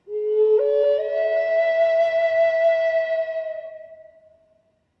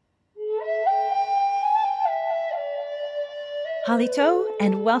Halito,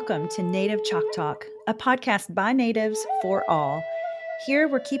 and welcome to Native Chalk Talk, a podcast by natives for all. Here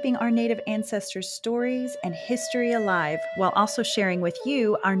we're keeping our Native ancestors' stories and history alive while also sharing with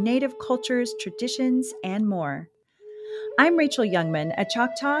you our Native cultures, traditions, and more. I'm Rachel Youngman, a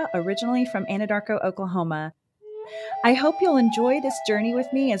Choctaw originally from Anadarko, Oklahoma. I hope you'll enjoy this journey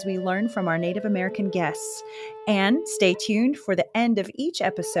with me as we learn from our Native American guests. And stay tuned for the end of each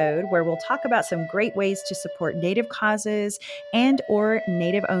episode where we'll talk about some great ways to support Native causes and or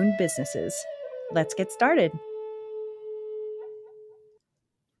Native-owned businesses. Let's get started.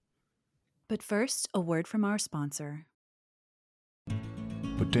 But first, a word from our sponsor.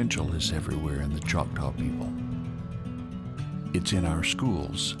 Potential is everywhere in the Choctaw people. It's in our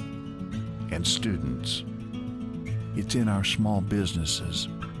schools and students. It's in our small businesses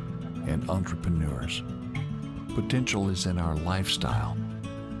and entrepreneurs. Potential is in our lifestyle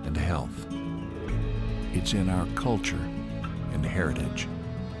and health. It's in our culture and heritage.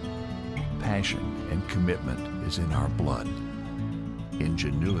 Passion and commitment is in our blood.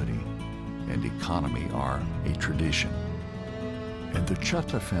 Ingenuity and economy are a tradition. And the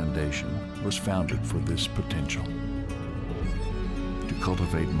Tushpa Foundation was founded for this potential. To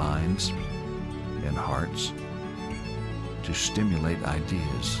cultivate minds and hearts, to stimulate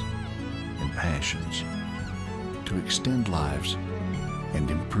ideas and passions, to extend lives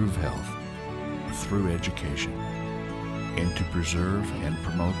and improve health through education, and to preserve and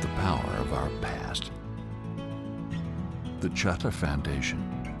promote the power of our past. The Tushpa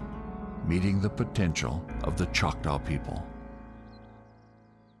Foundation, meeting the potential of the Choctaw people.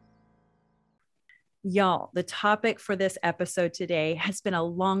 Y'all, the topic for this episode today has been a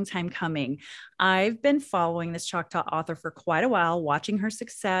long time coming. I've been following this Choctaw author for quite a while, watching her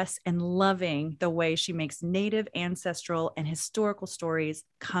success and loving the way she makes Native, ancestral, and historical stories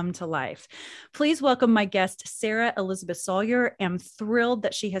come to life. Please welcome my guest, Sarah Elisabeth Sawyer. I'm thrilled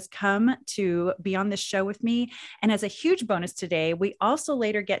that she has come to be on this show with me. And as a huge bonus today, we also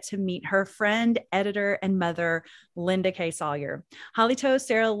later get to meet her friend, editor, and mother, Lynda K. Sawyer. Halito,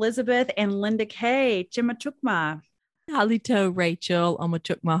 Sarah Elisabeth, and Lynda K. Chimachukma. Halito, Rachel,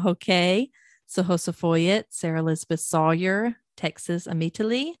 Omachukma Hoke, Sohosafoyet, Sarah Elizabeth Sawyer, Texas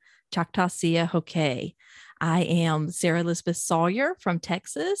Amitali, Choctaw Sia Hoke. I am Sarah Elizabeth Sawyer from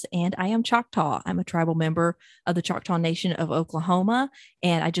Texas, and I am Choctaw. I'm a tribal member of the Choctaw Nation of Oklahoma.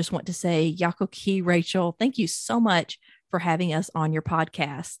 And I just want to say, Yakoki, Rachel, thank you so much for having us on your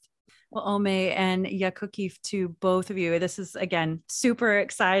podcast. Well, Ome and Yakuki, to both of you. This is, again, super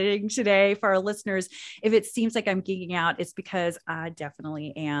exciting today for our listeners. If it seems like I'm geeking out, it's because I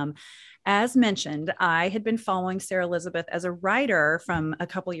definitely am. As mentioned, I had been following Sarah Elizabeth as a writer from a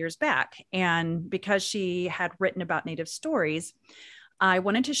couple years back. And because she had written about Native stories, I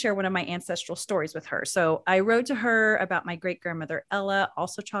wanted to share one of my ancestral stories with her. So I wrote to her about my great-grandmother, Ella,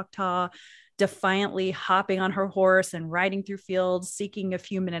 also Choctaw, defiantly hopping on her horse and riding through fields, seeking a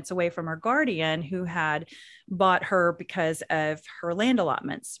few minutes away from her guardian who had bought her because of her land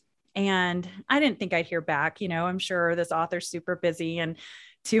allotments. And I didn't think I'd hear back. I'm sure this author's super busy. And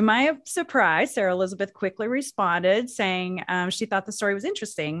to my surprise, Sarah Elizabeth quickly responded saying she thought the story was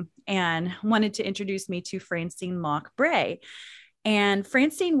interesting and wanted to introduce me to Francine Locke Bray. And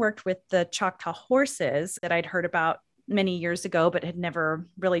Francine worked with the Choctaw horses that I'd heard about many years ago, but had never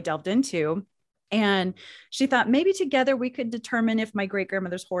really delved into. And she thought maybe together we could determine if my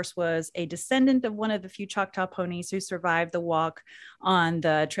great-grandmother's horse was a descendant of one of the few Choctaw ponies who survived the walk on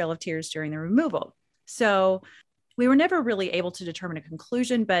the Trail of Tears during the removal. So we were never really able to determine a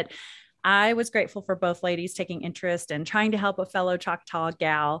conclusion, but I was grateful for both ladies taking interest and trying to help a fellow Choctaw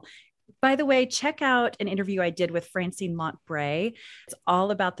gal. By the way, check out an interview I did with Francine Locke Bray. It's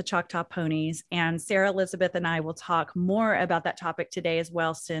all about the Choctaw ponies, and Sarah Elizabeth and I will talk more about that topic today as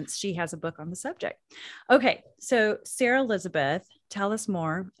well, since she has a book on the subject. Okay, so Sarah Elizabeth, tell us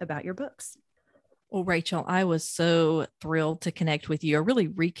more about your books. Well, Rachel, I was so thrilled to connect with you, or really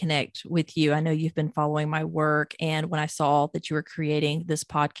reconnect with you. I know you've been following my work. And when I saw that you were creating this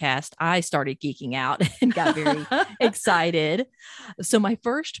podcast, I started geeking out and got very excited. So my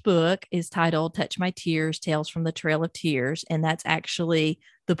first book is titled Touch My Tears, Tales from the Trail of Tears. And that's actually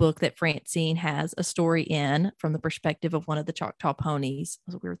the book that Francine has a story in from the perspective of one of the Choctaw ponies.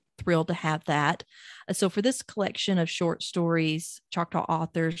 So we were thrilled to have that. So for this collection of short stories, Choctaw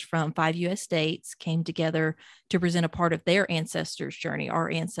authors from 5 U.S. states came together to present a part of their ancestors' journey, our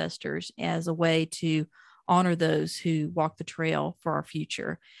ancestors, as a way to honor those who walk the trail for our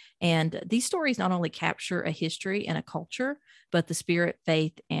future. And these stories not only capture a history and a culture, but the spirit,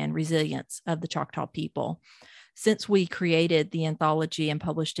 faith, and resilience of the Choctaw people. Since we created the anthology and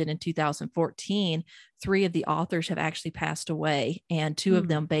published it in 2014, 3 of the authors have actually passed away, and 2 of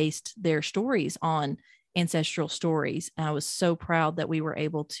them based their stories on ancestral stories. And I was so proud that we were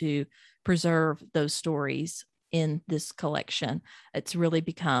able to preserve those stories in this collection. It's really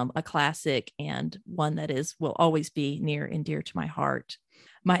become a classic and one that will always be near and dear to my heart.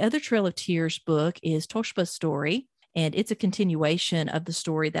 My other Trail of Tears book is Tushpa's story, and it's a continuation of the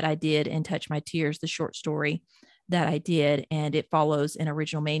story that I did in Touch My Tears, the short story that I did, and it follows an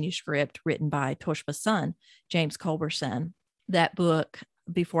original manuscript written by Tushpa's son, James Culberson. That book,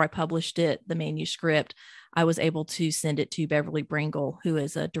 before I published it, the manuscript, I was able to send it to Beverly Bringle, who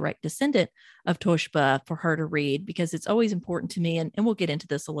is a direct descendant of Tushpa, for her to read, because it's always important to me, and we'll get into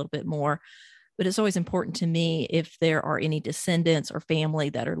this a little bit more, but it's always important to me if there are any descendants or family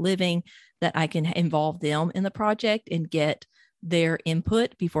that are living, that I can involve them in the project and get their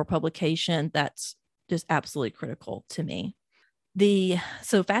input before publication. That's just absolutely critical to me.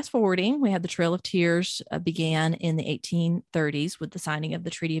 So fast forwarding, we have the Trail of Tears began in the 1830s with the signing of the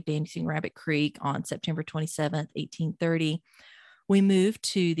Treaty of Dancing Rabbit Creek on September 27th, 1830. We moved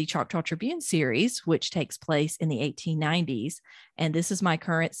to the Choctaw Tribune series, which takes place in the 1890s. And this is my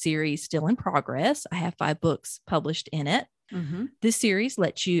current series, still in progress. I have 5 books published in it. Mm-hmm. This series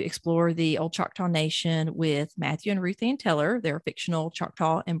lets you explore the old Choctaw Nation with Matthew and Ruth Ann Teller. They're a fictional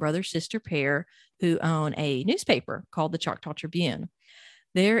Choctaw and brother-sister pair who own a newspaper called the Choctaw Tribune.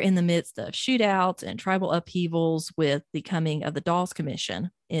 They're in the midst of shootouts and tribal upheavals with the coming of the Dawes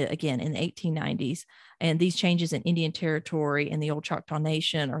Commission, again, in the 1890s. And these changes in Indian territory and the old Choctaw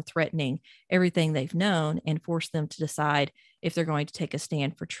Nation are threatening everything they've known and force them to decide if they're going to take a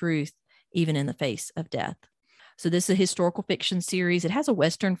stand for truth, even in the face of death. So this is a historical fiction series. It has a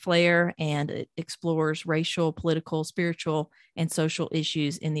Western flair, and it explores racial, political, spiritual, and social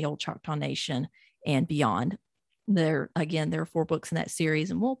issues in the old Choctaw Nation and beyond. There are 4 books in that series,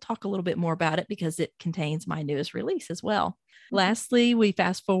 and we'll talk a little bit more about it because it contains my newest release as well. Lastly, we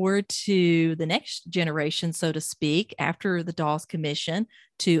fast forward to the next generation, so to speak, after the Dawes Commission,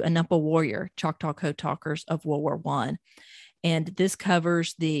 to Anumpa Warrior, Choctaw Code Talkers of World War I. And this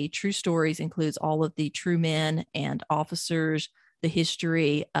covers the true stories, includes all of the true men and officers, the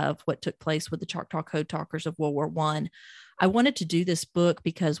history of what took place with the Choctaw Code Talkers of World War I. I wanted to do this book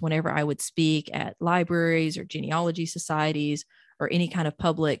because whenever I would speak at libraries or genealogy societies or any kind of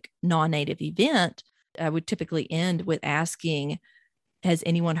public non-native event, I would typically end with asking, has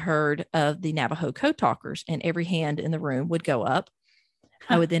anyone heard of the Navajo Code Talkers? And every hand in the room would go up.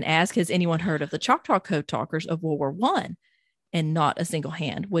 I would then ask, has anyone heard of the Choctaw Code Talkers of World War I? And not a single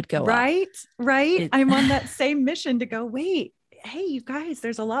hand would go up. Right. I'm on that same mission to go, wait, hey, you guys,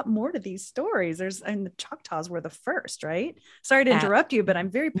 there's a lot more to these stories. And the Choctaws were the first, right? Sorry to interrupt you, but I'm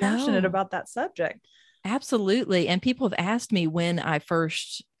very passionate about that subject. Absolutely. And people have asked me when I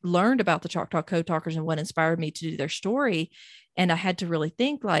first learned about the Choctaw Code Talkers and what inspired me to do their story. And I had to really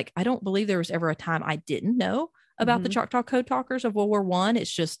think, like, I don't believe there was ever a time I didn't know about the Choctaw Code Talkers of World War I.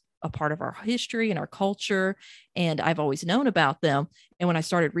 It's just a part of our history and our culture. And I've always known about them. And when I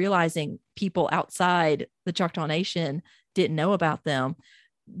started realizing people outside the Choctaw Nation didn't know about them,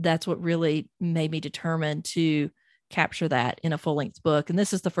 that's what really made me determined to capture that in a full-length book. And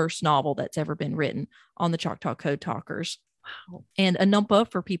this is the first novel that's ever been written on the Choctaw Code Talkers. Wow. And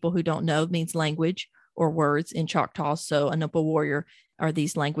Anumpa, for people who don't know, means language or words in Choctaw. So Anumpa Warrior are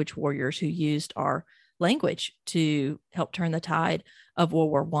these language warriors who used our language to help turn the tide of World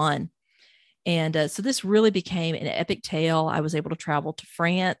War I. And so this really became an epic tale. I was able to travel to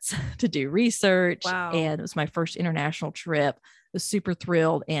France to do research. Wow. And it was my first international trip. I was super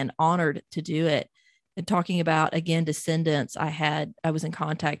thrilled and honored to do it. And talking about, again, descendants, I was in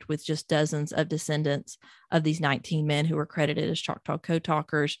contact with just dozens of descendants of these 19 men who were credited as Choctaw Code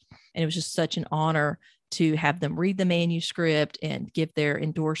Talkers. And it was just such an honor to have them read the manuscript and give their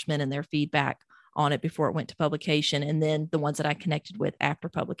endorsement and their feedback on it before it went to publication. And then the ones that I connected with after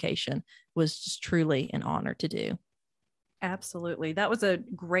publication was just truly an honor to do. Absolutely. That was a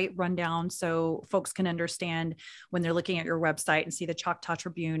great rundown. So folks can understand when they're looking at your website and see the Choctaw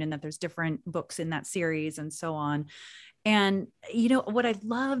Tribune and that there's different books in that series and so on. And, you know, what I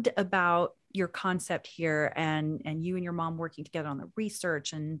loved about your concept here and you and your mom working together on the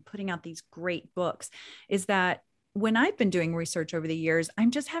research and putting out these great books is that when I've been doing research over the years,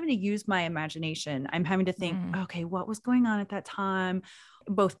 I'm just having to use my imagination. I'm having to think, okay, what was going on at that time,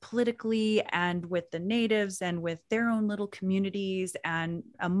 both politically and with the natives and with their own little communities and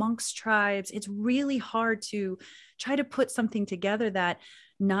amongst tribes. It's really hard to try to put something together that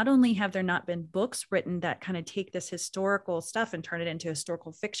not only have there not been books written that kind of take this historical stuff and turn it into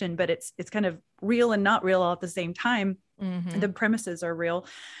historical fiction, but it's kind of real and not real all at the same time. Mm-hmm. The premises are real,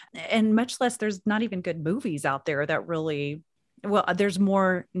 and much less there's not even good movies out there that really, well, there's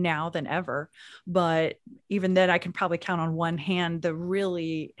more now than ever, but even then I can probably count on one hand the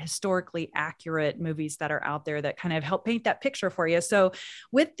really historically accurate movies that are out there that kind of help paint that picture for you. So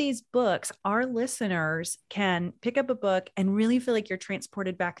with these books, our listeners can pick up a book and really feel like you're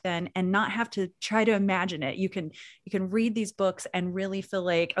transported back then and not have to try to imagine it. You can read these books and really feel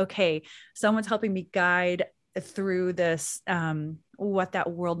like, okay, someone's helping me guide through this, what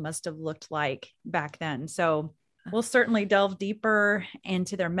that world must have looked like back then. So we'll certainly delve deeper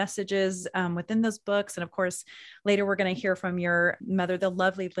into their messages within those books. And of course, later we're going to hear from your mother, the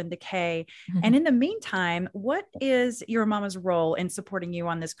lovely Lynda Kay. And in the meantime, what is your mama's role in supporting you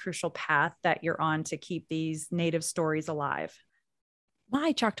on this crucial path that you're on to keep these Native stories alive?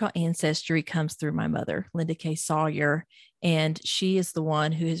 My Choctaw ancestry comes through my mother, Lynda Kay Sawyer, and she is the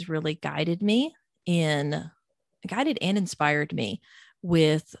one who has really guided and inspired me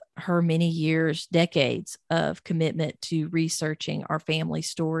with her many years, decades of commitment to researching our family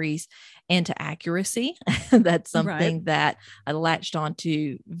stories and to accuracy. That's something that I latched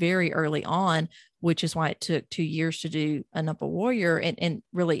onto very early on, which is why it took 2 years to do A Numpa Warrior. And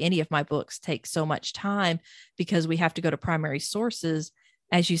really any of my books take so much time because we have to go to primary sources.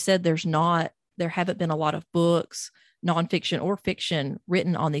 As you said, there haven't been a lot of books, nonfiction or fiction,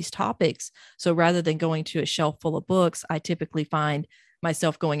 written on these topics. So rather than going to a shelf full of books, I typically find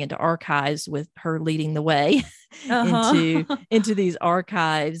myself going into archives with her leading the way into these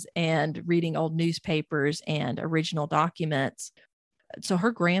archives and reading old newspapers and original documents. So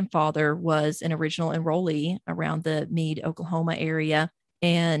her grandfather was an original enrollee around the Meade, Oklahoma area.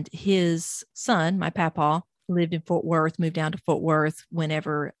 And his son, my papa, lived in Fort Worth, moved down to Fort Worth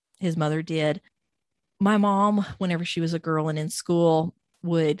whenever his mother did. My mom, whenever she was a girl and in school,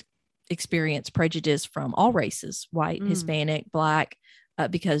 would experience prejudice from all races, white, Hispanic, Black,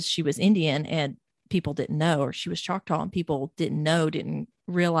 because she was Indian and people didn't know, or she was Choctaw and people didn't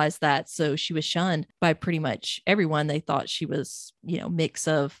realize that. So she was shunned by pretty much everyone. They thought she was, mix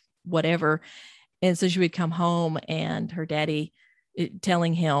of whatever. And so she would come home and her daddy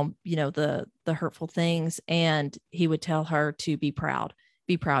telling him, the hurtful things. And he would tell her to be proud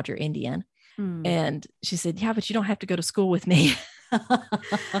you're Indian. And she said, yeah, but you don't have to go to school with me.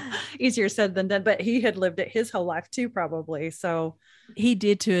 Easier said than done, but he had lived it his whole life too, probably. So he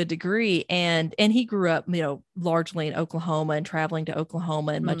did to a degree. And he grew up, largely in Oklahoma and traveling to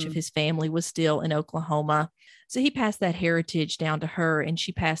Oklahoma, and much of his family was still in Oklahoma. So he passed that heritage down to her and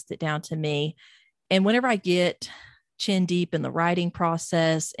she passed it down to me. And whenever I get chin deep in the writing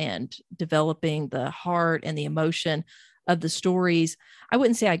process and developing the heart and the emotion of the stories, I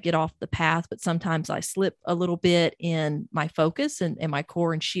wouldn't say I get off the path, but sometimes I slip a little bit in my focus and my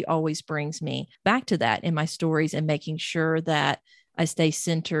core. And she always brings me back to that in my stories and making sure that I stay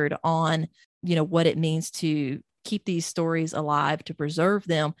centered on, what it means to keep these stories alive, to preserve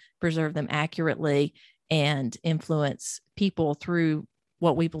them accurately, and influence people through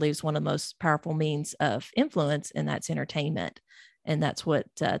what we believe is one of the most powerful means of influence, and that's entertainment. And that's what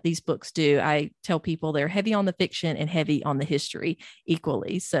these books do. I tell people they're heavy on the fiction and heavy on the history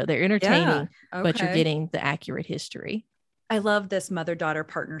equally. So they're entertaining, but you're getting the accurate history. I love this mother-daughter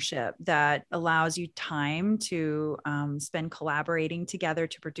partnership that allows you time to spend collaborating together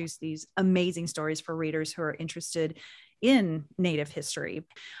to produce these amazing stories for readers who are interested in Native history.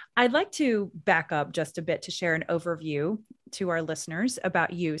 I'd like to back up just a bit to share an overview to our listeners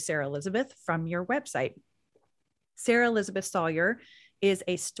about you, Sarah Elisabeth, from your website. Sarah Elisabeth Sawyer is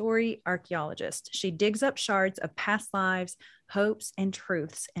a story archaeologist. She digs up shards of past lives, hopes, and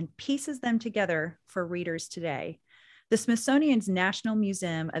truths and pieces them together for readers today. The Smithsonian's National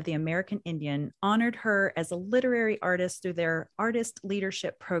Museum of the American Indian honored her as a literary artist through their Artist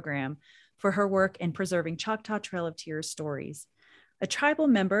Leadership Program for her work in preserving Choctaw Trail of Tears stories. A tribal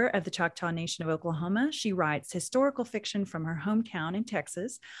member of the Choctaw Nation of Oklahoma, she writes historical fiction from her hometown in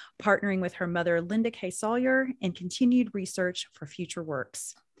Texas, partnering with her mother, Lynda Kay Sawyer, in continued research for future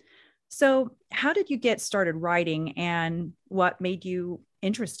works. So how did you get started writing, and what made you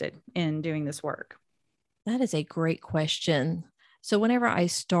interested in doing this work? That is a great question. So whenever I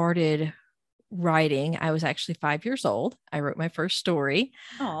started writing, I was actually 5 years old. I wrote my first story.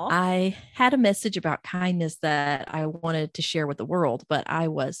 Oh, I had a message about kindness that I wanted to share with the world, but I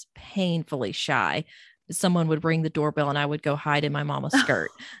was painfully shy. Someone would ring the doorbell and I would go hide in my mama's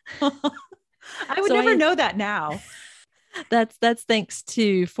skirt. I would So never know that now. that's thanks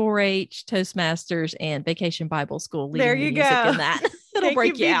to 4-H, Toastmasters, and Vacation Bible School There leading the you music go. in that. It'll Thank you,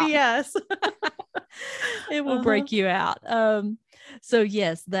 break you out. VBS. It will break you out. So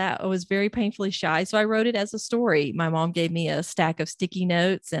yes, that was very painfully shy. So I wrote it as a story. My mom gave me a stack of sticky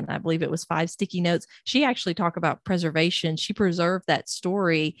notes, and I believe it was 5 sticky notes. She actually talked about preservation. She preserved that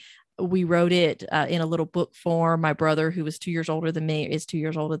story. We wrote it in a little book form. My brother, who was 2 years older than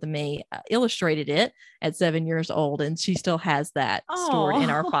me, illustrated it at 7 years old, and she still has that stored in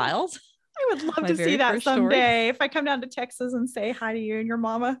our Oh, files. I would love My to see very that first story. someday. If I come down to Texas and say hi to you and your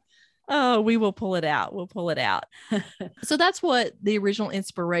mama. Oh, we will pull it out. We'll pull it out. So that's what the original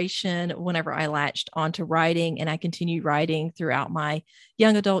inspiration whenever I latched onto writing, and I continued writing throughout my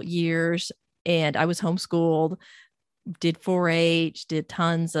young adult years. And I was homeschooled, did 4-H, did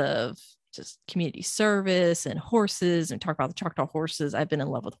tons of just community service and horses, and talk about the Choctaw horses. I've been in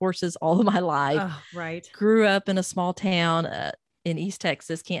love with horses all of my life. Oh, right. Grew up in a small town in East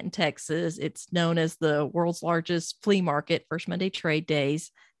Texas, Canton, Texas. It's known as the world's largest flea market. First Monday Trade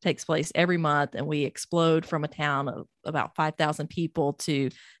Days takes place every month, and we explode from a town of about 5,000 people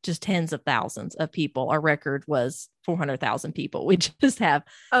to just tens of thousands of people. Our record was 400,000 people. We just have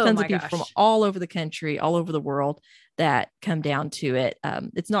tons of people from all over the country, all over the world that come down to it.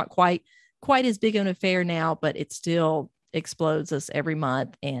 It's not quite as big of an affair now, but it still explodes us every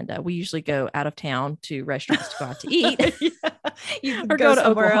month. And we usually go out of town to restaurants to go out to eat. You or go to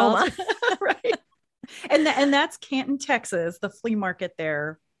somewhere Oklahoma. Else. Right. And that's Canton, Texas, the flea market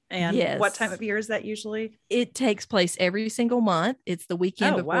there. And yes. What time of year is that usually? It takes place every single month. It's the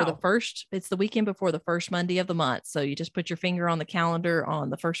weekend before the weekend before the first Monday of the month. So you just put your finger on the calendar on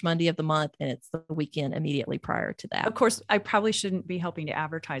the first Monday of the month, and it's the weekend immediately prior to that. Of course, I probably shouldn't be helping to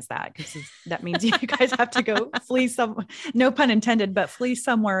advertise that, because that means you guys have to go flee no pun intended, but flee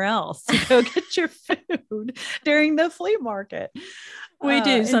somewhere else to go get your food during the flea market. We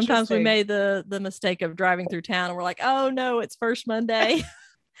do. Sometimes we made the mistake of driving through town and we're like, oh no, it's first Monday.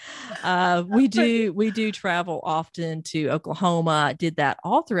 We do travel often to Oklahoma. Did that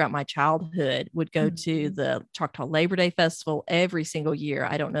all throughout my childhood. Would go to the Choctaw Labor Day Festival every single year.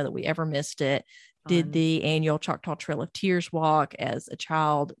 I don't know that we ever missed it. Did the annual Choctaw Trail of Tears walk as a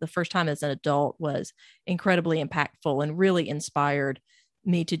child. The first time as an adult was incredibly impactful and really inspired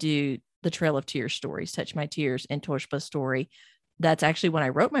me to do the Trail of Tears stories, Touch My Tears and Tushpa story. That's actually when I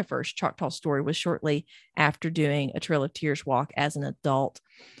wrote my first Choctaw story, was shortly after doing a Trail of Tears walk as an adult.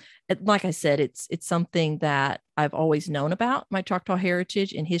 Like I said, it's something that I've always known about, my Choctaw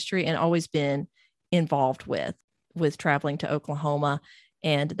heritage and history, and always been involved with traveling to Oklahoma.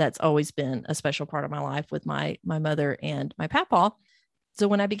 And that's always been a special part of my life with my mother and my papa. So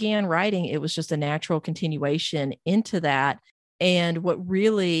when I began writing, it was just a natural continuation into that. And what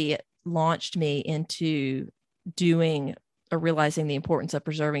really launched me into doing or realizing the importance of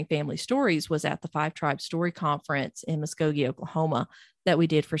preserving family stories was at the 5 Tribe Story Conference in Muskogee, Oklahoma, that we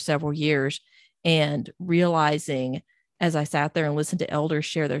did for several years. And realizing as I sat there and listened to elders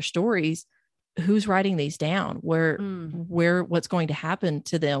share their stories, who's writing these down, what's going to happen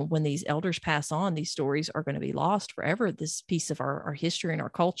to them when these elders pass on. These stories are going to be lost forever, this piece of our history and our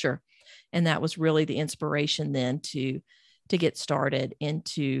culture. And that was really the inspiration then to get started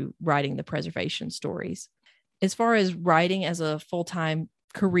into writing the preservation stories. As far as writing as a full-time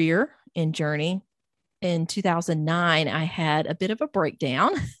career and journey, in 2009, I had a bit of a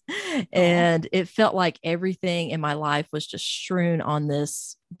breakdown and it felt like everything in my life was just strewn on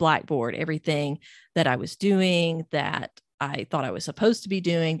this blackboard. Everything that I was doing, that I thought I was supposed to be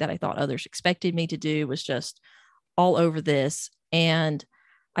doing, that I thought others expected me to do, was just all over this. And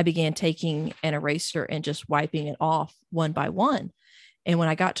I began taking an eraser and just wiping it off one by one. And when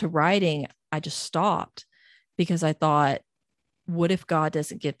I got to writing, I just stopped, because I thought, what if God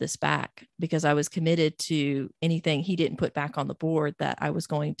doesn't give this back? Because I was committed to anything he didn't put back on the board that I was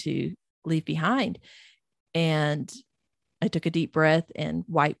going to leave behind. And I took a deep breath and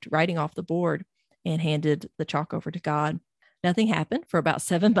wiped writing off the board and handed the chalk over to God. Nothing happened for about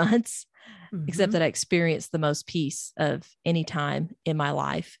 7 months, except that I experienced the most peace of any time in my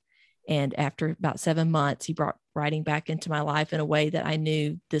life. And after about 7 months, he brought writing back into my life in a way that I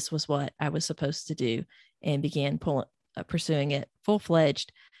knew this was what I was supposed to do, and began pursuing it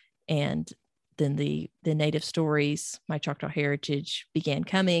full-fledged. And then the native stories, my Choctaw heritage, began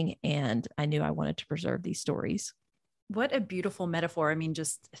coming, and I knew I wanted to preserve these stories. What a beautiful metaphor. I mean,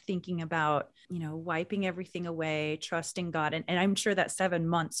 just thinking about, wiping everything away, trusting God. And I'm sure that 7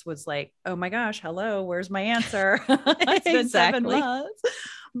 months was like, oh my gosh, hello, where's my answer? It's been 7 months.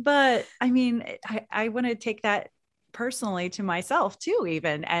 But I mean, I want to take that personally to myself too,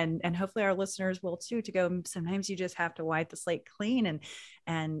 even, and hopefully our listeners will too, to go, sometimes you just have to wipe the slate clean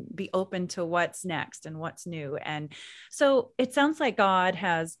and be open to what's next and what's new. And so it sounds like God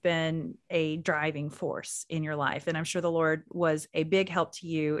has been a driving force in your life, and I'm sure the Lord was a big help to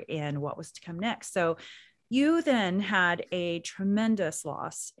you in what was to come next. So you then had a tremendous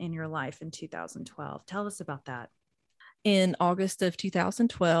loss in your life in 2012. Tell us about that. In August of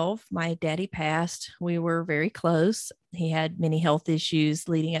 2012, my daddy passed. We were very close. He had many health issues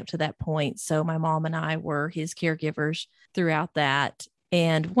leading up to that point. So my mom and I were his caregivers throughout that.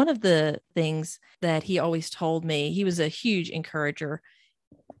 And one of the things that he always told me, he was a huge encourager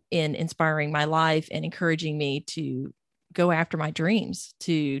in inspiring my life and encouraging me to go after my dreams,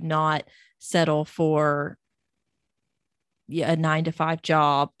 to not settle for a 9-to-5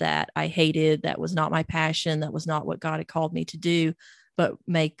 job that I hated, that was not my passion, that was not what God had called me to do, but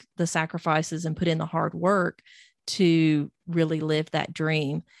make the sacrifices and put in the hard work to really live that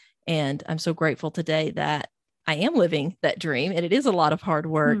dream. And I'm so grateful today that I am living that dream, and it is a lot of hard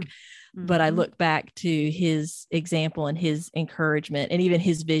work. Mm-hmm. But I look back to his example and his encouragement, and even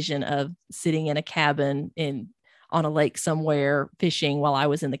his vision of sitting in a cabin on a lake somewhere fishing while I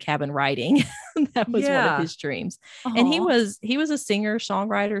was in the cabin writing. That was one of his dreams. Aww. And he was a singer,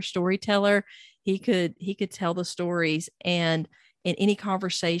 songwriter, storyteller. He could tell the stories, and in any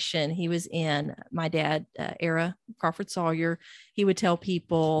conversation he was in, my dad era, Crawford Sawyer, he would tell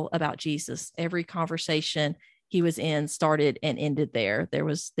people about Jesus. Every conversation he was in started and ended there. There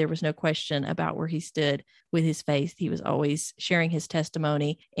was no question about where he stood with his faith. He was always sharing his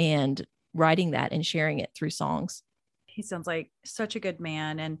testimony and writing that and sharing it through songs. He sounds like such a good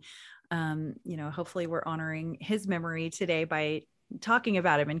man. And, hopefully we're honoring his memory today by talking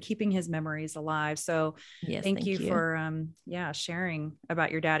about him and keeping his memories alive. So yes, thank you for, sharing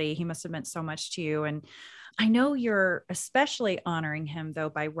about your daddy. He must've meant so much to you. And I know you're especially honoring him though,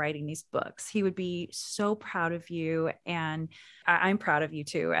 by writing these books. He would be so proud of you. And I'm proud of you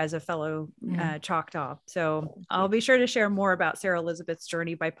too, as a fellow Choctaw. So I'll be sure to share more about Sarah Elisabeth's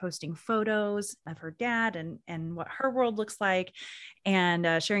journey by posting photos of her dad and what her world looks like,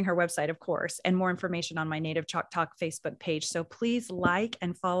 and sharing her website, of course, and more information on my Native Choctaw Facebook page. So please like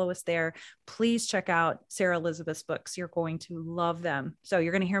and follow us there. Please check out Sarah Elisabeth's books. You're going to love them. So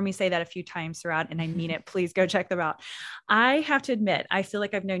you're going to hear me say that a few times throughout, and I mean it. Please go check them out. I have to admit, I feel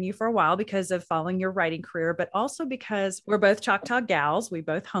like I've known you for a while because of following your writing career, but also because we're both Choctaw gals. We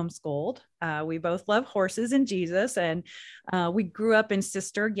both homeschooled. We both love horses and Jesus. And we grew up in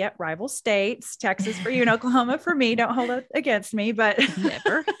sister yet rival states, Texas for you and Oklahoma for me. Don't hold it against me, but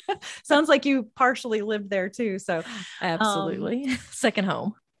never. Sounds like you partially lived there too. So absolutely. Second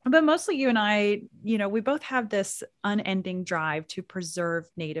home. But mostly you and I, we both have this unending drive to preserve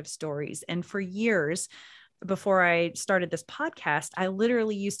Native stories. And for years, before I started this podcast, I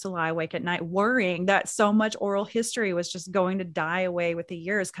literally used to lie awake at night worrying that so much oral history was just going to die away with the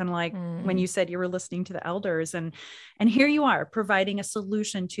years, kind of like when you said you were listening to the elders. And here you are providing a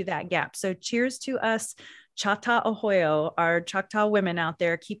solution to that gap. So cheers to us, Chata Ohoyo, our Choctaw women out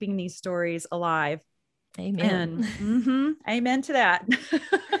there keeping these stories alive. Amen. And, amen to that.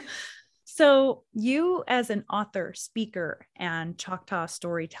 So you, as an author, speaker, and Choctaw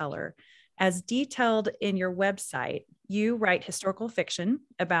storyteller, as detailed in your website, you write historical fiction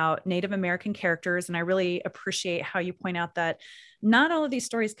about Native American characters. And I really appreciate how you point out that not all of these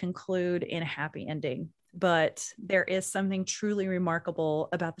stories conclude in a happy ending, but there is something truly remarkable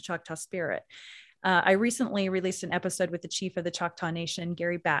about the Choctaw spirit. I recently released an episode with the chief of the Choctaw Nation,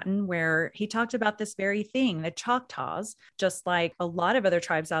 Gary Batten, where he talked about this very thing. The Choctaws, just like a lot of other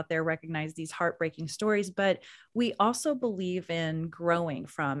tribes out there, recognize these heartbreaking stories, but we also believe in growing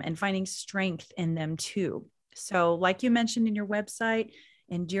from and finding strength in them too. So like you mentioned in your website,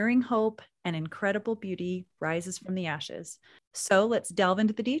 enduring hope and incredible beauty rises from the ashes. So let's delve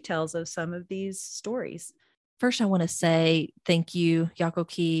into the details of some of these stories. First, I want to say thank you,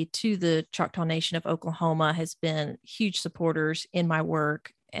 Yakoki, to the Choctaw Nation of Oklahoma, has been huge supporters in my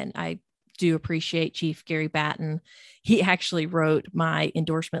work. And I do appreciate Chief Gary Batten. He actually wrote my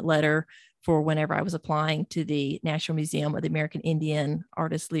endorsement letter for whenever I was applying to the National Museum of the American Indian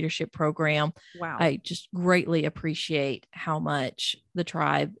Artist Leadership Program. Wow. I just greatly appreciate how much the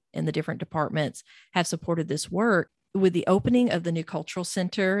tribe and the different departments have supported this work. with the opening of the new cultural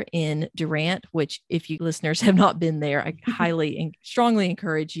center in Durant, which if you listeners have not been there, I highly and strongly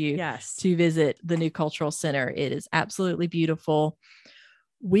encourage you to visit the new cultural center. It is absolutely beautiful.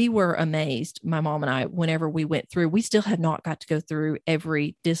 We were amazed, my mom and I, whenever we went through. We still have not got to go through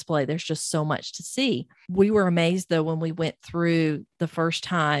every display. There's just so much to see. We were amazed, though, when we went through the first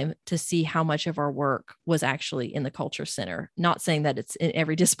time to see how much of our work was actually in the Culture Center. Not saying that it's in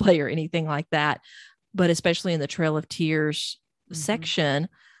every display or anything like that, but especially in the Trail of Tears section,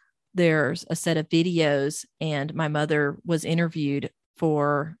 there's a set of videos, and my mother was interviewed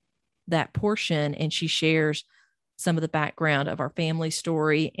for that portion, and she shares some of the background of our family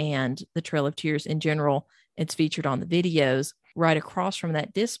story and the Trail of Tears in general. It's featured on the videos. Right across from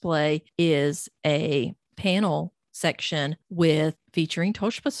that display is a panel section with featuring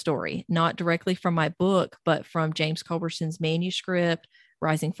Tushpa's story, not directly from my book, but from James Culberson's manuscript,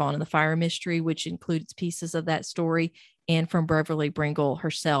 Rising Fawn and the Fire Mystery, which includes pieces of that story, and from Beverly Bringle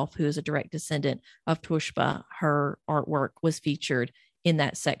herself, who is a direct descendant of Tushpa. Her artwork was featured in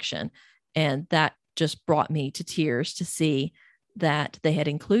that section. And that just brought me to tears to see that they had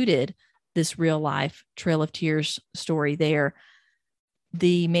included this real life Trail of Tears story there.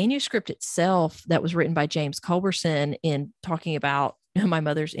 The manuscript itself that was written by James Culberson, in talking about my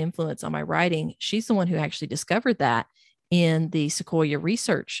mother's influence on my writing, she's the one who actually discovered that in the Sequoia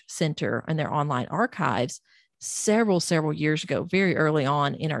Research Center and their online archives several years ago, very early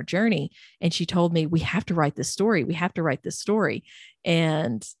on in our journey. And she told me, we have to write this story. We have to write this story.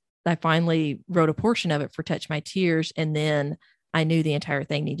 And I finally wrote a portion of it for Touch My Tears. And then I knew the entire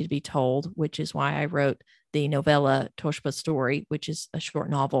thing needed to be told, which is why I wrote the novella Tushpa's Story, which is a short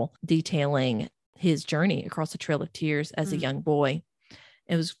novel detailing his journey across the Trail of Tears as a young boy.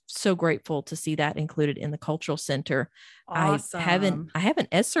 It was so grateful to see that included in the Cultural Center. Awesome. I have an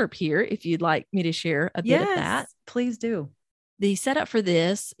excerpt here if you'd like me to share a bit of that. Please do. The setup for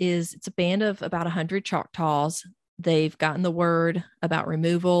this is it's a band of about 100 Choctaws. They've gotten the word about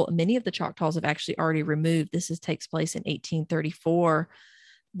removal. Many of the Choctaws have actually already removed. Takes place in 1834.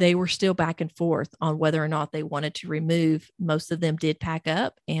 They were still back and forth on whether or not they wanted to remove. Most of them did pack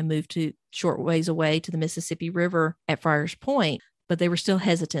up and move to short ways away to the Mississippi River at Friars Point, but they were still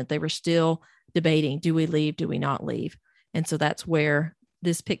hesitant. They were still debating, do we leave? Do we not leave? And so that's where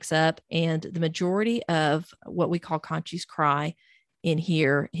this picks up. And the majority of what we call Conchi's Cry in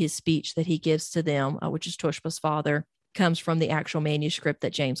here, his speech that he gives to them, which is Tushpa's father, comes from the actual manuscript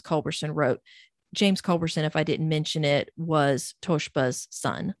that James Culberson wrote. James Culberson, if I didn't mention it, was Tushpa's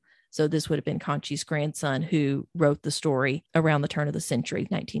son. So this would have been Conchi's grandson who wrote the story around the turn of the century,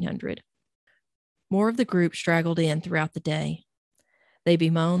 1900. More of the group straggled in throughout the day. They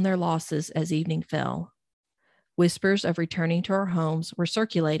bemoaned their losses as evening fell. Whispers of returning to our homes were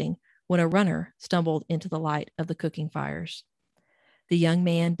circulating when a runner stumbled into the light of the cooking fires. The young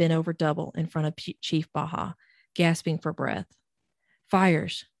man bent over double in front of Chief Baja, gasping for breath.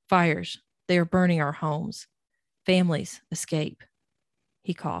 Fires, fires, they are burning our homes. Families escape.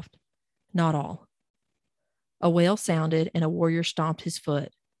 He coughed. Not all. A wail sounded and a warrior stomped his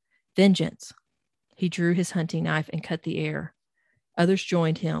foot. Vengeance. He drew his hunting knife and cut the air. Others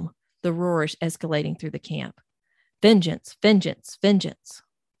joined him, the roars escalating through the camp. Vengeance, vengeance, vengeance.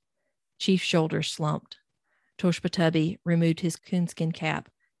 Chief's shoulders slumped. Tushpa Tubby removed his coonskin cap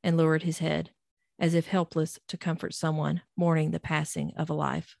and lowered his head, as if helpless to comfort someone mourning the passing of a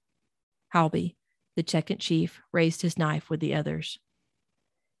life. Halby, the second chief, raised his knife with the others.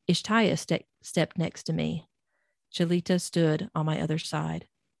 Ishtaya stepped next to me. Chalita stood on my other side.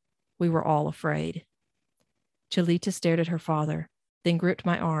 We were all afraid. Chalita stared at her father, then gripped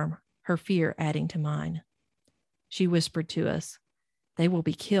my arm, her fear adding to mine. She whispered to us, "They will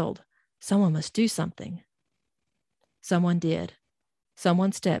be killed. Someone must do something." Someone did.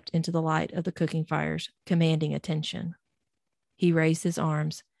 Someone stepped into the light of the cooking fires, commanding attention. He raised his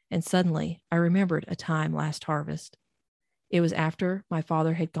arms, and suddenly I remembered a time last harvest. It was after my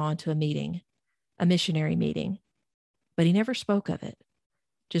father had gone to a meeting, a missionary meeting, but he never spoke of it,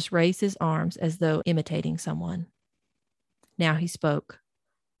 just raised his arms as though imitating someone. Now he spoke.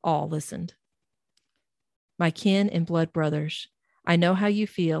 All listened. My kin and blood brothers, I know how you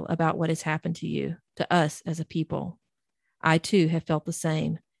feel about what has happened to you, to us as a people. I too have felt the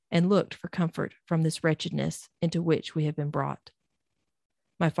same and looked for comfort from this wretchedness into which we have been brought.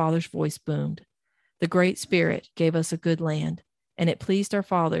 My father's voice boomed. The Great Spirit gave us a good land, and it pleased our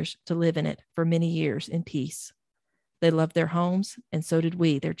fathers to live in it for many years in peace. They loved their homes, and so did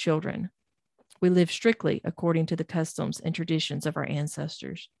we, their children. We lived strictly according to the customs and traditions of our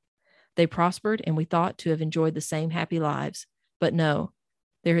ancestors. They prospered, and we thought to have enjoyed the same happy lives. But no,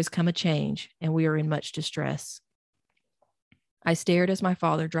 there has come a change, and we are in much distress. I stared as my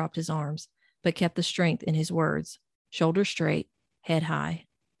father dropped his arms, but kept the strength in his words, shoulders straight, head high.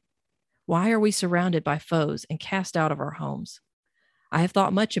 Why are we surrounded by foes and cast out of our homes? I have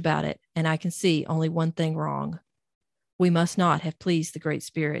thought much about it, and I can see only one thing wrong. We must not have pleased the Great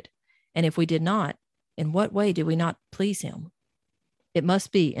Spirit, and if we did not, in what way did we not please him? It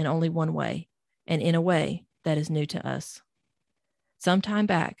must be in only one way, and in a way that is new to us. Some time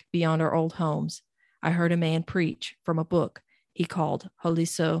back, beyond our old homes, I heard a man preach from a book he called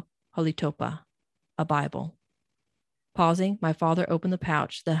Holiso Holitopa, a Bible. Pausing, my father opened the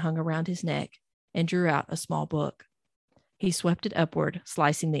pouch that hung around his neck and drew out a small book. He swept it upward,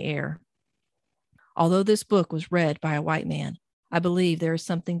 slicing the air. Although this book was read by a white man, I believe there is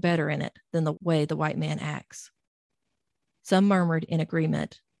something better in it than the way the white man acts. Some murmured in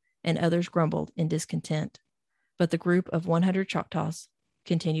agreement, and others grumbled in discontent, but the group of 100 Choctaws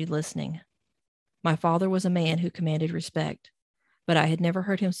continued listening. My father was a man who commanded respect, but I had never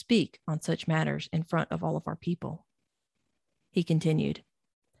heard him speak on such matters in front of all of our people. He continued,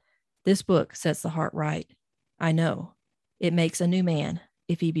 "This book sets the heart right. I know. It makes a new man,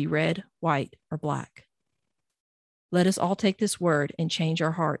 if he be red, white, or black. Let us all take this word and change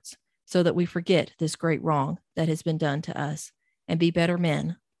our hearts so that we forget this great wrong that has been done to us and be better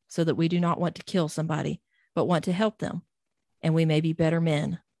men so that we do not want to kill somebody, but want to help them, and we may be better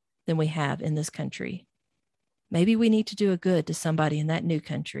men than we have in this country. Maybe we need to do a good to somebody in that new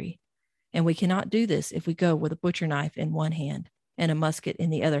country, and we cannot do this if we go with a butcher knife in one hand and a musket in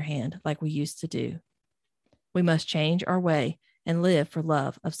the other hand like we used to do. We must change our way and live for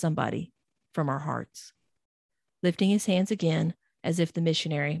love of somebody from our hearts." Lifting his hands again, as if the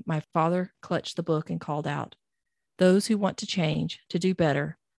missionary, my father clutched the book and called out, "Those who want to change, to do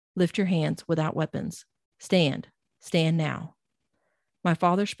better, lift your hands without weapons. Stand, stand now." My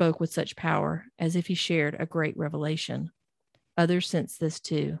father spoke with such power as if he shared a great revelation. Others sensed this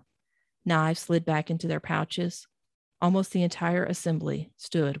too. Knives slid back into their pouches. Almost the entire assembly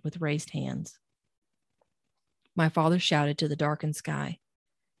stood with raised hands. My father shouted to the darkened sky,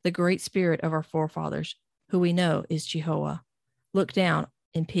 "The great spirit of our forefathers, who we know is Jehovah, look down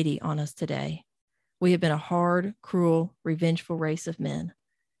in pity on us today. We have been a hard, cruel, revengeful race of men.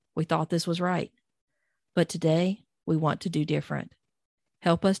 We thought this was right. But today, we want to do different.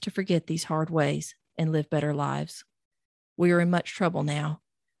 Help us to forget these hard ways and live better lives. We are in much trouble now,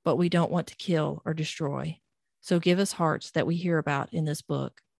 but we don't want to kill or destroy. So give us hearts that we hear about in this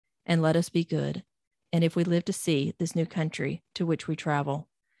book, and let us be good. And if we live to see this new country to which we travel,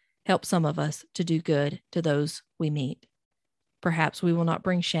 help some of us to do good to those we meet. Perhaps we will not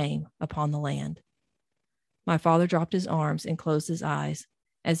bring shame upon the land." My father dropped his arms and closed his eyes,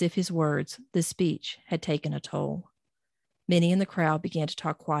 as if his words, this speech, had taken a toll. Many in the crowd began to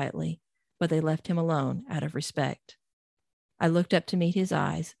talk quietly, but they left him alone out of respect. I looked up to meet his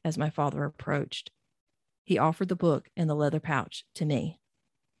eyes as my father approached. He offered the book and the leather pouch to me.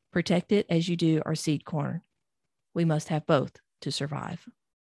 "Protect it as you do our seed corn. We must have both to survive."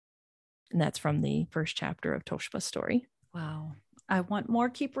 And that's from the first chapter of Tushpa's story. Wow. I want more.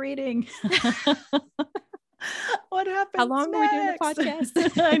 Keep reading. What happens How long next? are we doing the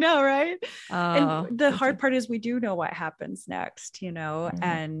podcast? I know, right? And the hard Okay. part is we do know what happens next,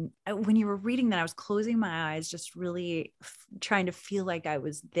 And when you were reading that, I was closing my eyes, just really trying to feel like I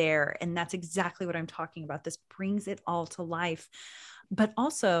was there. And that's exactly what I'm talking about. This brings it all to life. But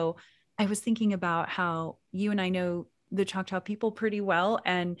also, I was thinking about how you and I know the Choctaw people pretty well.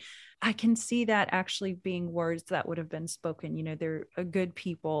 And I can see that actually being words that would have been spoken. They're a good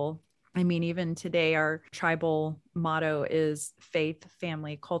people. I mean, even today, our tribal motto is faith,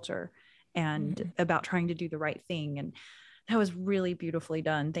 family, culture, and about trying to do the right thing. And that was really beautifully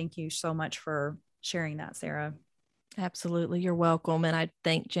done. Thank you so much for sharing that, Sarah. Absolutely. You're welcome. And I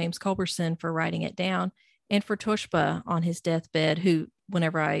thank James Culberson for writing it down, and for Tushpa on his deathbed, who,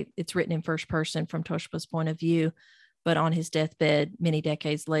 it's written in first person from Tushpa's point of view, but on his deathbed, many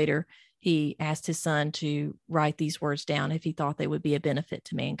decades later, he asked his son to write these words down if he thought they would be a benefit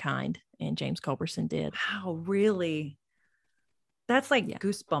to mankind. And James Culberson did. Wow, really? That's like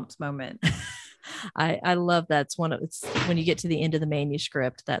goosebumps moment. I love it's when you get to the end of the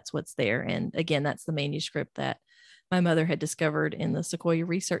manuscript, that's what's there. And again, that's the manuscript that my mother had discovered in the Sequoia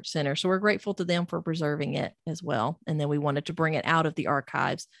Research Center. So we're grateful to them for preserving it as well. And then we wanted to bring it out of the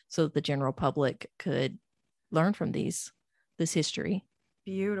archives so that the general public could learn from this history.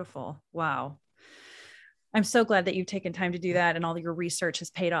 Beautiful. Wow. I'm so glad that you've taken time to do that, and all your research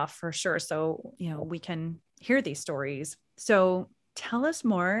has paid off for sure. So, we can hear these stories. So tell us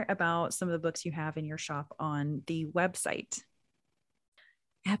more about some of the books you have in your shop on the website.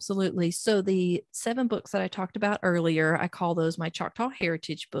 Absolutely. So the 7 books that I talked about earlier, I call those my Choctaw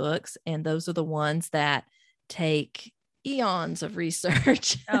heritage books. And those are the ones that take eons of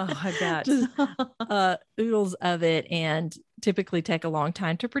research, Oh, I bet. just oodles of it, and typically take a long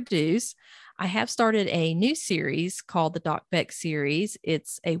time to produce. I have started a new series called the Doc Beck series.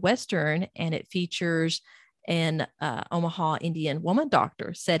 It's a Western, and it features an Omaha Indian woman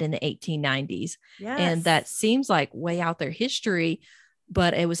doctor set in the 1890s. Yes. And that seems like way out there history,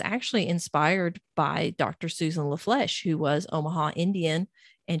 but it was actually inspired by Dr. Susan LaFleche, who was Omaha Indian,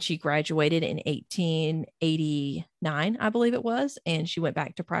 and she graduated in 1889, I believe it was, and she went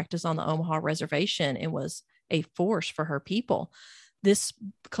back to practice on the Omaha reservation and was a force for her people. This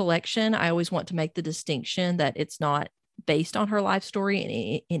collection, I always want to make the distinction that it's not based on her life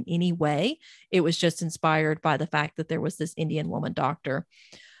story in any way. It was just inspired by the fact that there was this Indian woman doctor.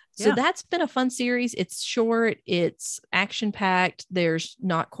 So that's been a fun series. It's short, it's action-packed. There's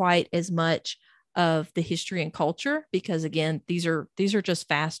not quite as much of the history and culture because, again, these are just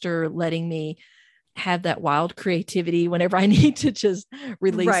faster, letting me have that wild creativity whenever I need to just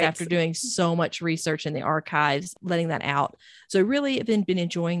release after doing so much research in the archives, letting that out. So really I've been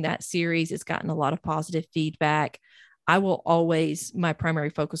enjoying that series. It's gotten a lot of positive feedback. My primary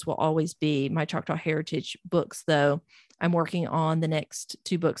focus will always be my Choctaw heritage books, though. I'm working on the next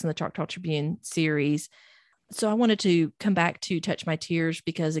 2 books in the Choctaw Tribune series. So I wanted to come back to Touch My Tears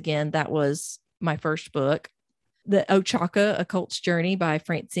because, again, that was my first book. The Ochaka, A Cult's Journey by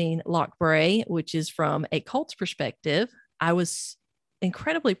Francine Lockbray, which is from a cult's perspective. I was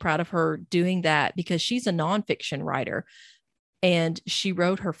incredibly proud of her doing that because she's a nonfiction writer, and she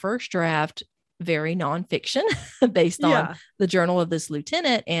wrote her first draft very nonfiction based on the journal of this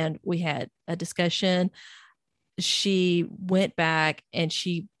lieutenant. And we had a discussion. She went back and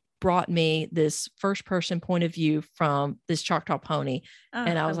she brought me this first person point of view from this Choctaw pony.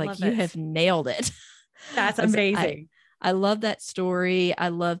 And I was like, you have nailed it. That's amazing. I love that story. I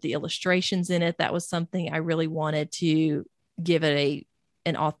love the illustrations in it. That was something I really wanted to give it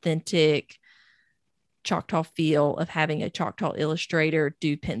an authentic Choctaw feel of having a Choctaw illustrator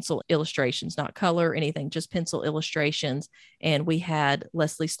do pencil illustrations, not color or anything, just pencil illustrations. And we had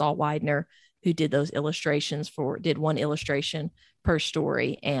Leslie Stahl-Widener who did those illustrations did one illustration per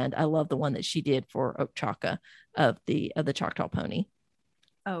story. And I love the one that she did for Ochaka of the Choctaw pony.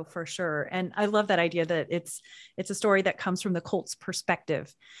 Oh, for sure. And I love that idea that it's a story that comes from the Colt's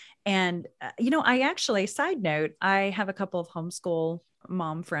perspective. And, I actually, side note, I have a couple of homeschool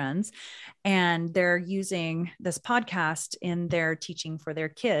mom friends, and they're using this podcast in their teaching for their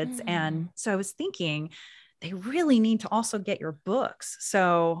kids. And so I was thinking they really need to also get your books.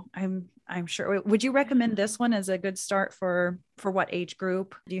 So I'm sure, would you recommend this one as a good start for what age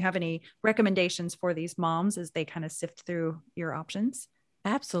group? Do you have any recommendations for these moms as they kind of sift through your options?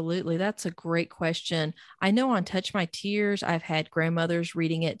 Absolutely. That's a great question. I know on Touch My Tears, I've had grandmothers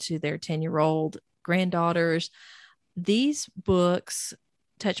reading it to their 10-year-old granddaughters. These books,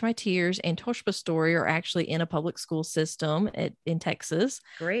 Touch My Tears and Tushpa Story, are actually in a public school system in Texas.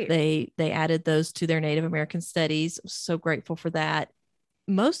 Great. They added those to their Native American studies. So grateful for that.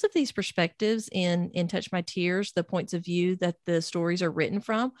 Most of these perspectives in Touch My Tears, the points of view that the stories are written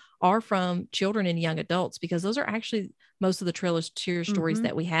from, are from children and young adults, because those are actually most of the Trail of Tears stories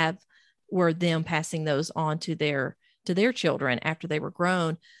that we have were them passing those on to their children after they were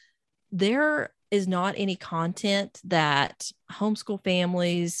grown. There is not any content that homeschool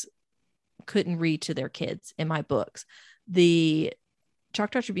families couldn't read to their kids in my books. The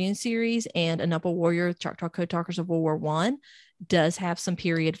Choctaw Tribune series and Anumpa Warrior, Choctaw Code Talkers of World War I, does have some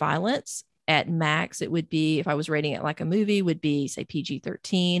period violence. At max, it would be, if I was rating it like a movie, would be, say,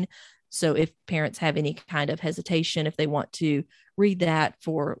 PG-13. So if parents have any kind of hesitation, if they want to read that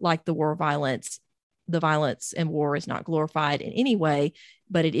for like the war violence, the violence and war is not glorified in any way,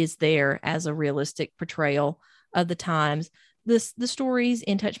 but it is there as a realistic portrayal of the times. The stories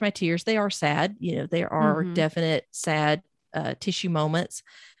in Touch My Tears, they are sad. There are definite sad tissue moments,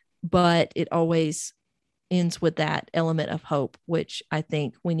 but it always ends with that element of hope, which I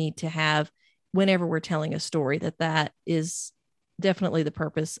think we need to have whenever we're telling a story. That is definitely the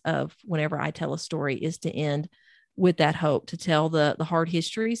purpose of whenever I tell a story, is to end with that hope, to tell the hard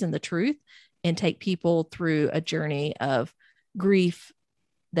histories and the truth, and take people through a journey of grief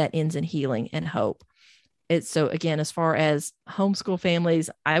that ends in healing and hope. So again, as far as homeschool families,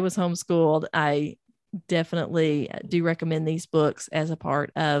 I was homeschooled. I definitely do recommend these books as a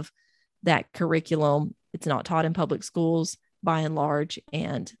part of that curriculum. It's not taught in public schools by and large,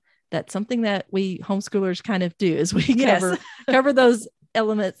 and that's something that we homeschoolers kind of do, is we cover those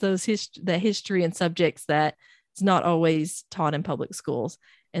elements, the history and subjects that it's not always taught in public schools.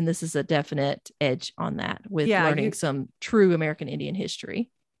 And this is a definite edge on that with learning some true American Indian history.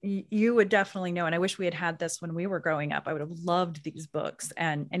 You would definitely know. And I wish we had this when we were growing up. I would have loved these books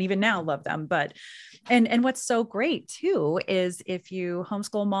and even now love them. But, and what's so great too, is if you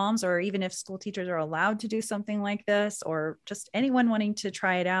homeschool moms, or even if school teachers are allowed to do something like this, or just anyone wanting to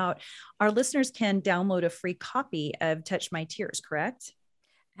try it out, our listeners can download a free copy of Touch My Tears, correct?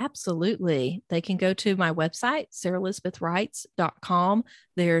 Absolutely. They can go to my website, sarahelizabethwrites.com.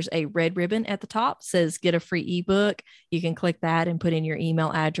 There's a red ribbon at the top, says get a free ebook. You can click that and put in your email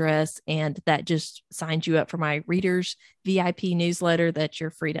address, and that just signs you up for my readers VIP newsletter that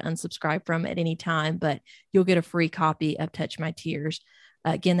you're free to unsubscribe from at any time, but you'll get a free copy of Touch My Tears.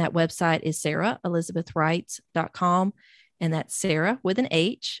 Again, that website is sarahelizabethwrites.com, and that's Sarah with an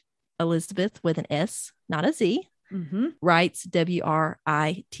H, Elizabeth with an S, not a Z. Writes, WRITES.com.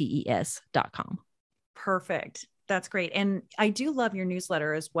 Perfect. That's great. And I do love your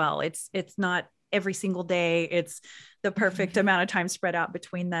newsletter as well. It's not every single day. It's the perfect amount of time spread out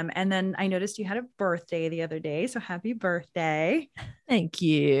between them. And then I noticed you had a birthday the other day. So happy birthday. Thank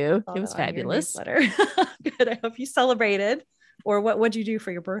you. It was fabulous. Good. I hope you celebrated. Or what'd you do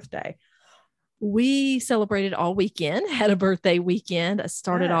for your birthday? We celebrated all weekend, had a birthday weekend. I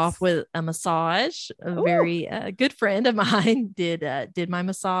started off with a massage. A very good friend of mine did my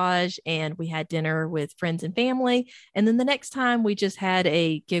massage, and we had dinner with friends and family. And then the next time we just had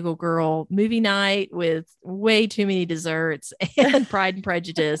a Giggle Girl movie night with way too many desserts and Pride and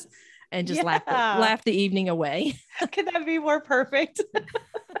Prejudice, and just laughed the evening away. Could that be more perfect?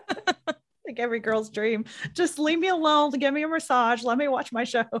 Like every girl's dream. Just leave me alone to give me a massage. Let me watch my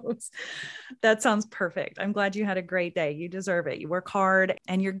shows. That sounds perfect. I'm glad you had a great day. You deserve it. You work hard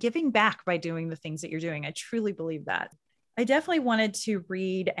and you're giving back by doing the things that you're doing. I truly believe that. I definitely wanted to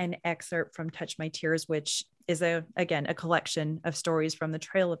read an excerpt from Touch My Tears, which is a collection of stories from the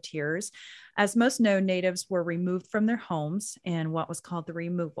Trail of Tears. As most know, natives were removed from their homes in what was called the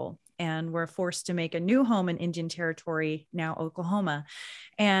removal, and were forced to make a new home in Indian Territory, now Oklahoma.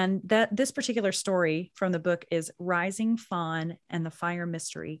 And this particular story from the book is Rising Fawn and the Fire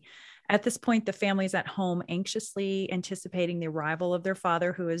Mystery. At this point, the family's at home, anxiously anticipating the arrival of their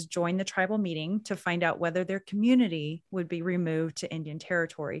father, who has joined the tribal meeting to find out whether their community would be removed to Indian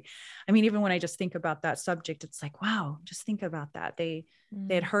Territory. I mean, even when I just think about that subject, it's like, wow, just think about that. They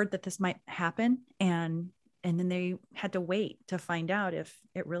had heard that this might happen, and then they had to wait to find out if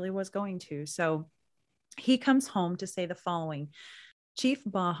it really was going to. So he comes home to say the following. Chief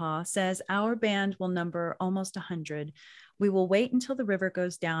Baha says, our band will number almost 100. We will wait until the river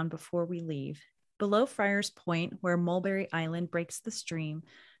goes down before we leave. Below Friar's Point, where Mulberry Island breaks the stream,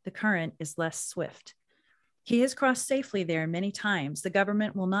 the current is less swift. He has crossed safely there many times. The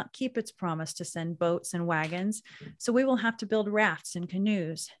government will not keep its promise to send boats and wagons, so we will have to build rafts and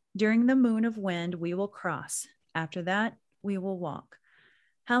canoes. During the moon of wind, we will cross. After that, we will walk.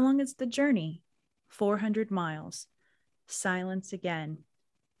 How long is the journey? 400 miles. Silence again.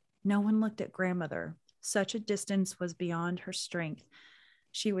 No one looked at grandmother. Such a distance was beyond her strength.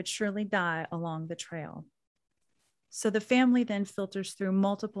 She would surely die along the trail. So the family then filters through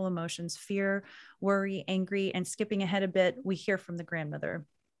multiple emotions: fear, worry, angry, and skipping ahead a bit, we hear from the grandmother.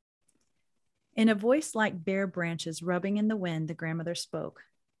 In a voice like bare branches rubbing in the wind, the grandmother spoke.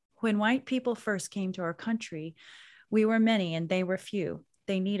 When white people first came to our country, we were many and they were few.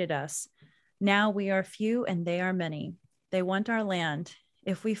 They needed us. Now we are few and they are many. They want our land.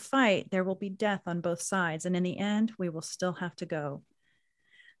 If we fight, there will be death on both sides, and in the end, we will still have to go.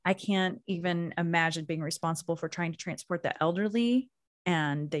 I can't even imagine being responsible for trying to transport the elderly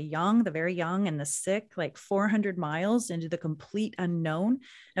and the young, the very young and the sick, like 400 miles into the complete unknown.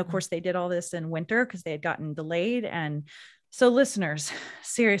 And of course, they did all this in winter because they had gotten delayed. And so listeners,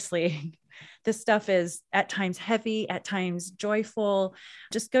 seriously, this stuff is at times heavy, at times joyful.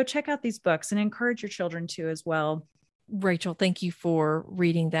 Just go check out these books and encourage your children to as well. Rachel, thank you for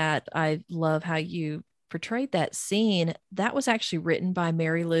reading that. I love how you portrayed that scene. That was actually written by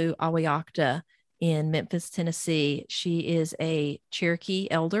Mary Lou Awiakta in Memphis, Tennessee. She is a Cherokee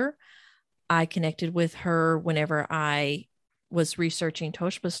elder. I connected with her whenever I was researching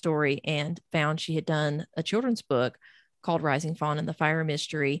Tushpa's story and found she had done a children's book called Rising Fawn and the Fire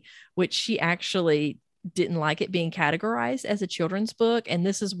Mystery, which she actually didn't like it being categorized as a children's book. And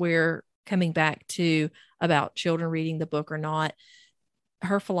this is where, coming back to about children reading the book or not,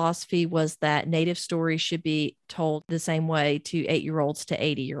 her philosophy was that Native stories should be told the same way to 8-year-olds to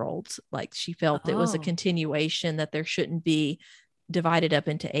 80-year-olds. Like, she felt it was a continuation, that there shouldn't be divided up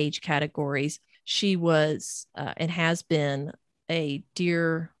into age categories. She was and has been a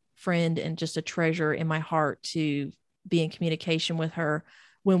dear friend and just a treasure in my heart to be in communication with her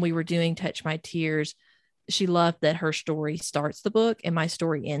when we were doing Touch My Tears. She loved that her story starts the book and my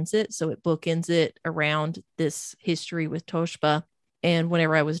story ends it. So it bookends it around this history with Tushpa. And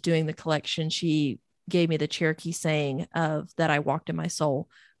whenever I was doing the collection, she gave me the Cherokee saying of that I walked in my soul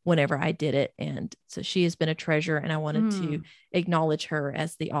whenever I did it. And so she has been a treasure, and I wanted to acknowledge her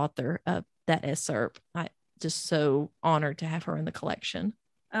as the author of that excerpt. I just so honored to have her in the collection.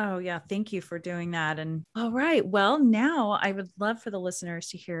 Oh, yeah. Thank you for doing that. And all right. Well, now I would love for the listeners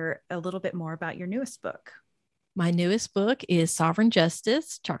to hear a little bit more about your newest book. My newest book is Sovereign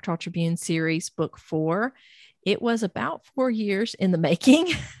Justice, Choctaw Tribune Series, Book 4. It was about 4 years in the making.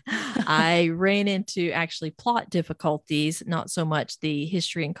 I ran into actually plot difficulties, not so much the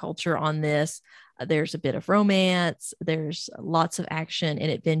history and culture on this. There's a bit of romance. There's lots of action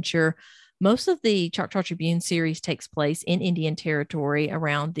and adventure. Most of the Choctaw Tribune series takes place in Indian Territory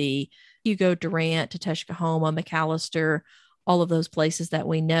around the Hugo, Durant, Tushpa, McAllister, all of those places that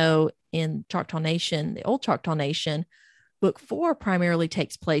we know in Choctaw Nation, the old Choctaw Nation. Book 4 primarily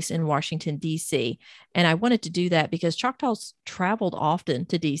takes place in Washington, D.C. And I wanted to do that because Choctaws traveled often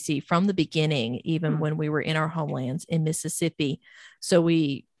to D.C. from the beginning, even when we were in our homelands in Mississippi. So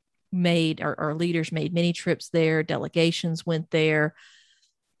we made, our leaders made many trips there. Delegations went there.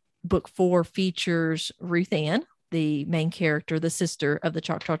 Book 4 features Ruth Ann, the main character, the sister of the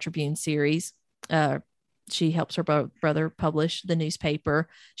Choctaw Tribune series. She helps her brother publish the newspaper.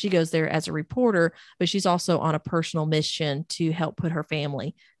 She goes there as a reporter, but she's also on a personal mission to help put her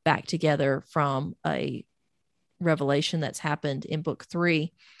family back together from a revelation that's happened in Book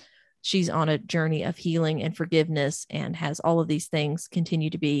 3. She's on a journey of healing and forgiveness and has all of these things continue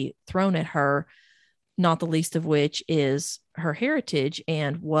to be thrown at her, not the least of which is her heritage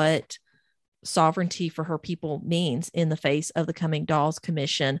and what sovereignty for her people means in the face of the coming Dawes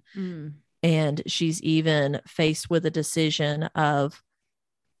Commission. And she's even faced with a decision of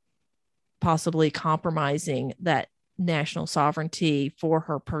possibly compromising that national sovereignty for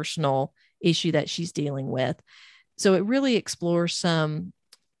her personal issue that she's dealing with. So it really explores some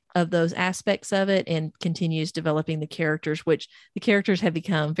of those aspects of it and continues developing the characters, which the characters have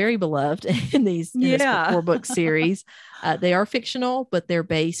become very beloved in this 4-book series. They are fictional, but they're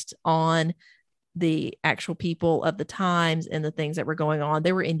based on the actual people of the times and the things that were going on.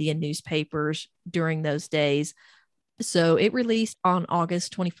 There were Indian newspapers during those days. So it released on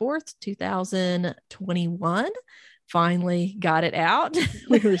August 24th, 2021. Finally got it out.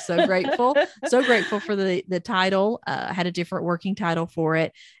 We were so grateful for the title. I had a different working title for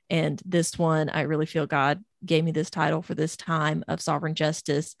it. And this one, I really feel God gave me this title for this time of sovereign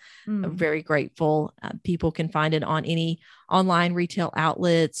justice. I'm very grateful. People can find it on any online retail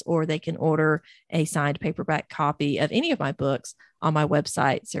outlets, or they can order a signed paperback copy of any of my books on my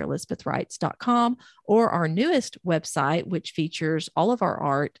website, SarahElisabethWrites.com, or our newest website, which features all of our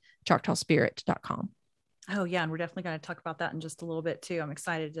art, ChoctawSpirit.com. Oh, yeah. And we're definitely going to talk about that in just a little bit too. I'm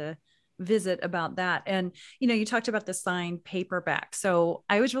excited to visit about that. And, you talked about the signed paperback. So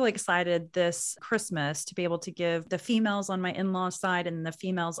I was really excited this Christmas to be able to give the females on my in-law side and the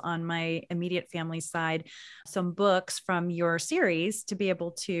females on my immediate family side some books from your series to be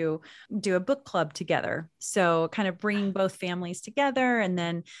able to do a book club together. So kind of bringing both families together. And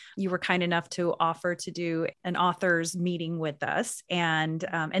then you were kind enough to offer to do an author's meeting with us. And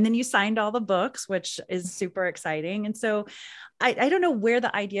then you signed all the books, which is super exciting. And so I don't know where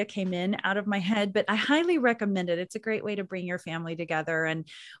the idea came in out of my head, but I highly recommend it. It's a great way to bring your family together. And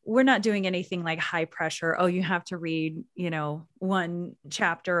we're not doing anything like high pressure. Oh, you have to read, 1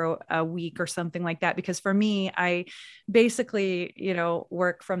 chapter a week or something like that. Because for me, I basically,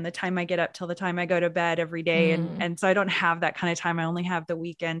 work from the time I get up till the time I go to bed every day. And so I don't have that kind of time. I only have the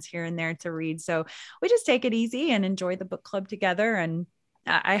weekends here and there to read. So we just take it easy and enjoy the book club together. And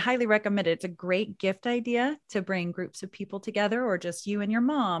I highly recommend it. It's a great gift idea to bring groups of people together, or just you and your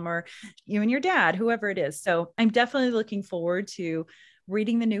mom, or you and your dad, whoever it is. So I'm definitely looking forward to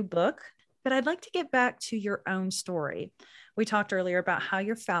reading the new book. But I'd like to get back to your own story. We talked earlier about how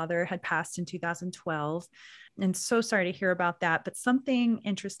your father had passed in 2012. And so sorry to hear about that. But something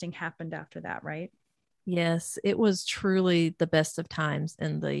interesting happened after that, right? Yes, it was truly the best of times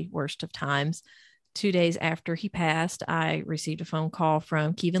and the worst of times. 2 days after he passed, I received a phone call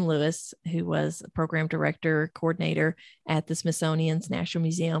from Kevin Lewis, who was a program director, coordinator at the Smithsonian's National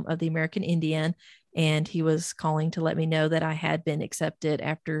Museum of the American Indian. And he was calling to let me know that I had been accepted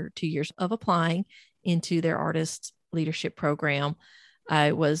after 2 years of applying into their artist leadership program.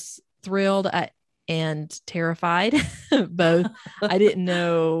 I was thrilled and terrified, both. I didn't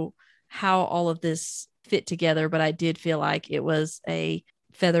know how all of this fit together, but I did feel like it was a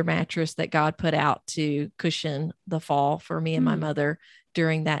feather mattress that God put out to cushion the fall for me and my mother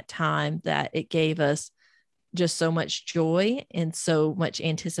during that time, that it gave us just so much joy and so much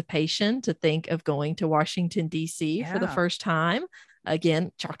anticipation to think of going to Washington, D.C. for the first time.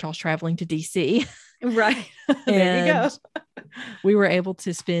 Again, Choctaws traveling to D.C. Right. There you go. We were able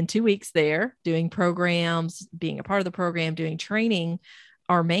to spend 2 weeks there doing programs, being a part of the program, doing training.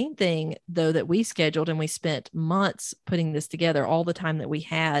 Our main thing, though, that we scheduled, and we spent months putting this together, all the time that we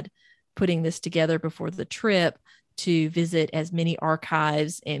had putting this together before the trip, to visit as many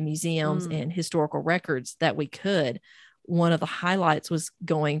archives and museums and historical records that we could. One of the highlights was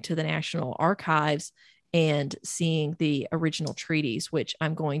going to the National Archives and seeing the original treaties, which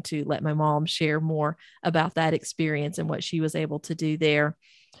I'm going to let my mom share more about that experience and what she was able to do there.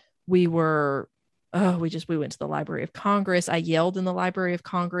 We went to the Library of Congress. I yelled in the Library of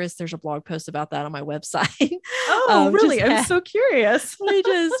Congress. There's a blog post about that on my website. Oh, really? I'm so curious.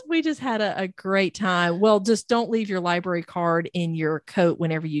 we just had a great time. Well, just don't leave your library card in your coat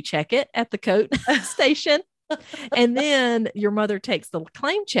whenever you check it at the coat station. And then your mother takes the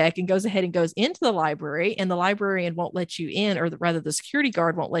claim check and goes ahead and goes into the library, and the librarian won't let you in, or rather the security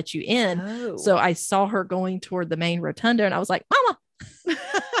guard won't let you in. Oh. So I saw her going toward the main rotunda, and I was like, Mama.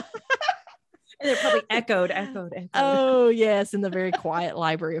 And it probably echoed. Oh, yes, in the very quiet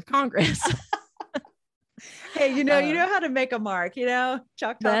Library of Congress. Hey, you know how to make a mark,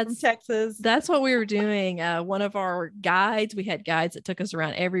 Choctaw from Texas. That's what we were doing. One of our guides, we had guides that took us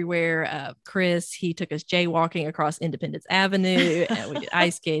around everywhere. Chris, he took us jaywalking across Independence Avenue, and we did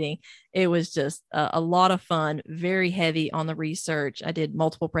ice skating. It was just a lot of fun, very heavy on the research. I did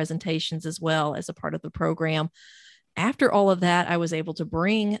multiple presentations as well as a part of the program. After all of that, I was able to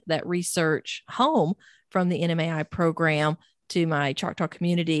bring that research home from the NMAI program to my Choctaw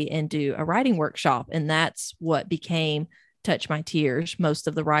community and do a writing workshop. And that's what became Touch My Tears. Most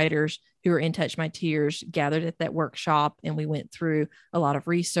of the writers who were in Touch My Tears gathered at that workshop, and we went through a lot of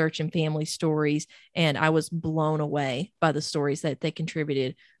research and family stories. And I was blown away by the stories that they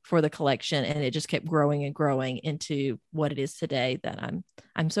contributed for the collection. And it just kept growing and growing into what it is today that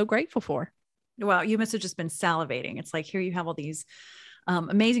I'm so grateful for. Wow, you must have just been salivating. It's like, here you have all these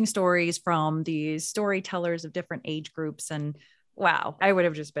amazing stories from these storytellers of different age groups. And wow, I would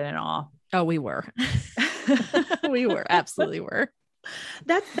have just been in awe. Oh, we were. Absolutely were.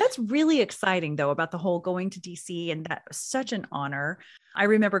 That's really exciting, though, about the whole going to DC, and that was such an honor. I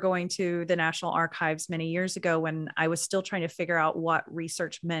remember going to the National Archives many years ago when I was still trying to figure out what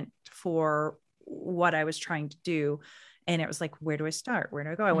research meant for what I was trying to do. And it was like, where do I start? Where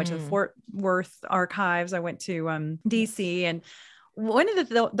do I go? I went to the Fort Worth Archives. I went to DC. And one of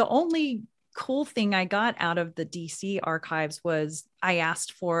the only cool thing I got out of the DC archives was I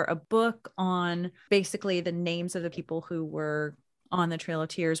asked for a book on basically the names of the people who were on the Trail of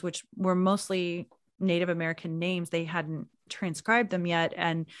Tears, which were mostly Native American names. They hadn't transcribed them yet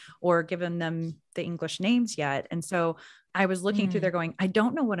or given them the English names yet. And so I was looking through there going, I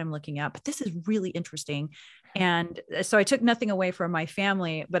don't know what I'm looking at, but this is really interesting. And so I took nothing away from my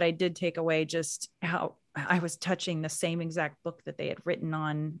family, but I did take away just how I was touching the same exact book that they had written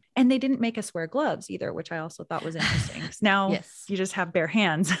on. And they didn't make us wear gloves either, which I also thought was interesting. Now you just have bare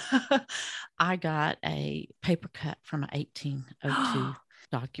hands. I got a paper cut from an 1802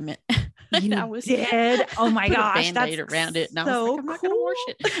 document. You I was did? Oh my gosh. A Band-Aid around it. And I was like, I'm not going to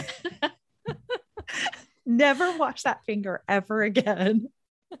wash it. Never wash that finger ever again.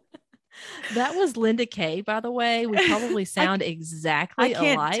 That was Lynda K, by the way. We probably sound exactly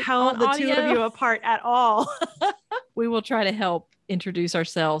alike. I can't tell the two of you apart at all. We will try to help introduce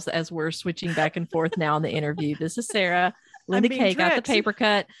ourselves as we're switching back and forth now in the interview. This is Sarah. Lynda K got the paper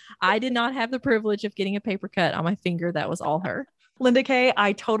cut. I did not have the privilege of getting a paper cut on my finger. That was all her. Lynda K,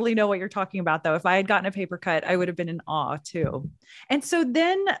 I totally know what you're talking about, though. If I had gotten a paper cut, I would have been in awe too. And so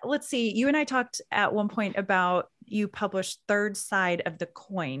then let's see, you and I talked at one point about you published Third Side of the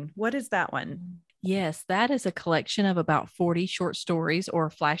Coin. What is that one? Yes, that is a collection of about 40 short stories or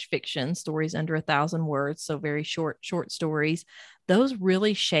flash fiction stories under 1,000 words. So very short stories. Those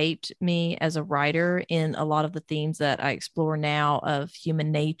really shaped me as a writer in a lot of the themes that I explore now of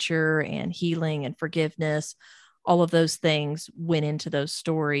human nature and healing and forgiveness. All of those things went into those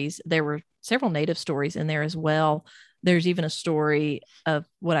stories. There were several Native stories in there as well. There's even a story of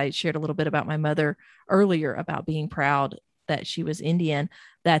what I shared a little bit about my mother earlier about being proud that she was Indian.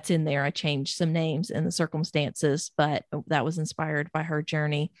 that's in there. I changed some names and the circumstances, but that was inspired by her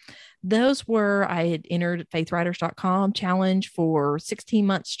journey. Those were, I had entered faithwriters.com challenge for 16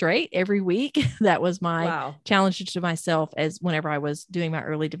 months straight every week. That was my challenge to myself as whenever I was doing my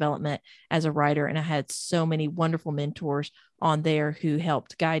early development as a writer. And I had so many wonderful mentors on there who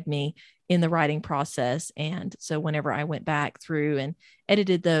helped guide me in the writing process. And so whenever I went back through and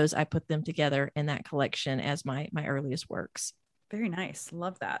edited those, I put them together in that collection as my earliest works. Very nice.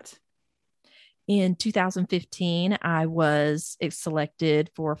 Love that. In 2015, I was selected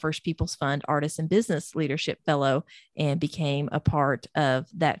for First People's Fund Artist and Business Leadership Fellow and became a part of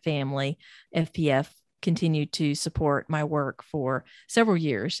that family. FPF continued to support my work for several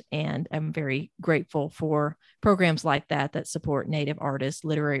years, and I'm very grateful for programs like that support Native artists,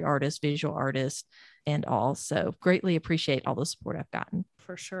 literary artists, visual artists, and all. So greatly appreciate all the support I've gotten.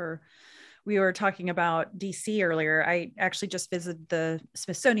 For sure. We were talking about DC earlier. I actually just visited the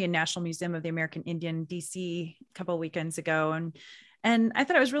Smithsonian National Museum of the American Indian, DC, a couple of weekends ago. And I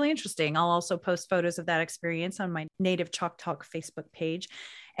thought it was really interesting. I'll also post photos of that experience on my Native Chalk Talk Facebook page.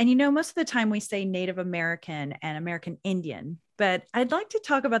 And, most of the time we say Native American and American Indian, but I'd like to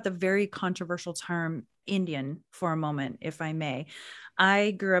talk about the very controversial term Indian for a moment, if I may.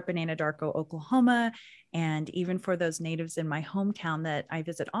 I grew up in Anadarko, Oklahoma. And even for those natives in my hometown that I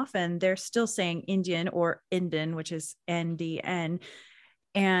visit often, they're still saying Indian or Indian, which is NDN.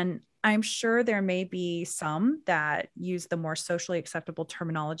 And I'm sure there may be some that use the more socially acceptable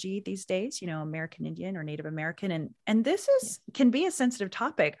terminology these days, American Indian or Native American. And this can be a sensitive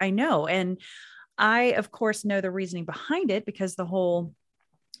topic, I know. And I, of course, know the reasoning behind it because the whole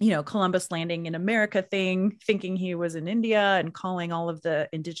Columbus landing in America thing, thinking he was in India and calling all of the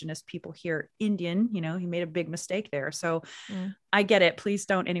indigenous people here Indian, he made a big mistake there. So I get it. Please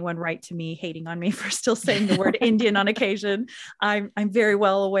don't anyone write to me hating on me for still saying the word Indian on occasion. I'm very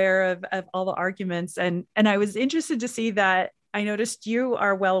well aware of all the arguments. And I was interested to see that. I noticed you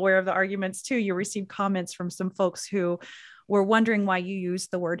are well aware of the arguments too. You received comments from some folks who were wondering why you use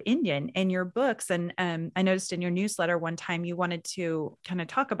the word Indian in your books. And I noticed in your newsletter one time you wanted to kind of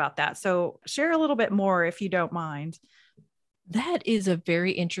talk about that. So share a little bit more if you don't mind. That is a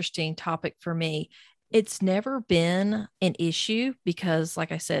very interesting topic for me. It's never been an issue because,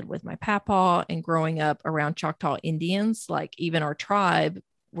 like I said, with my papa and growing up around Choctaw Indians, like even our tribe,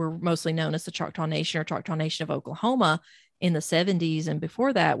 we're mostly known as the Choctaw Nation or Choctaw Nation of Oklahoma. In the 70s and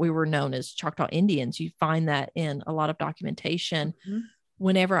before that, we were known as Choctaw Indians. You find that in a lot of documentation. Mm-hmm.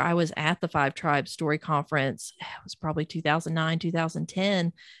 Whenever I was at the Five Tribes Story Conference, it was probably 2009,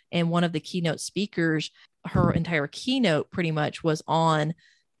 2010. And one of the keynote speakers, her entire keynote pretty much was on,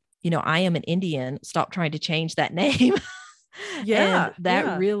 I am an Indian. Stop trying to change that name. And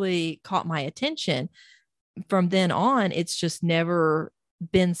that really caught my attention. From then on, it's just never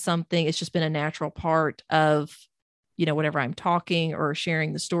been something, it's just been a natural part of whenever I'm talking or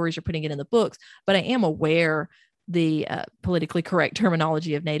sharing the stories or putting it in the books, but I am aware the politically correct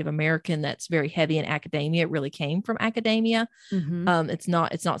terminology of Native American that's very heavy in academia. It really came from academia. Mm-hmm. It's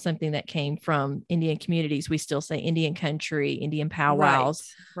not something that came from Indian communities. We still say Indian country, Indian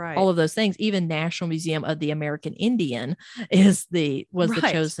powwows, right. All of those things. Even National Museum of the American Indian was the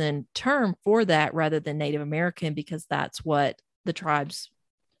chosen term for that rather than Native American, because that's what the tribes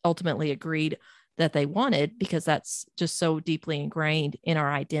ultimately agreed that they wanted, because that's just so deeply ingrained in our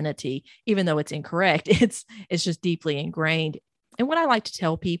identity. Even though it's incorrect, it's just deeply ingrained. And what I like to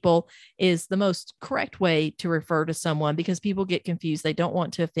tell people is the most correct way to refer to someone, because people get confused. They don't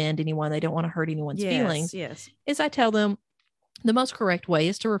want to offend anyone. They don't want to hurt anyone's feelings. Yes. Is I tell them the most correct way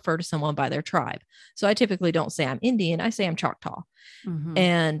is to refer to someone by their tribe. So I typically don't say I'm Indian. I say I'm Choctaw. Mm-hmm.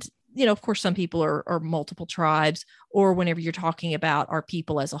 And of course, some people are multiple tribes, or whenever you're talking about our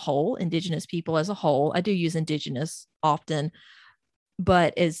people as a whole, indigenous people as a whole, I do use indigenous often,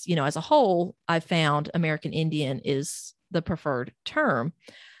 but as a whole, I found American Indian is the preferred term.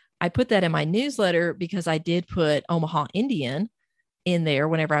 I put that in my newsletter because I did put Omaha Indian in there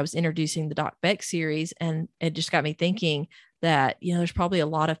whenever I was introducing the Doc Beck series. And it just got me thinking that, there's probably a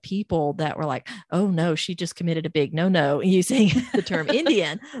lot of people that were like, oh no, she just committed a big no using the term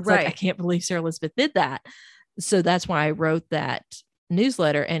Indian. Right. Like, I can't believe Sarah Elizabeth did that. So that's why I wrote that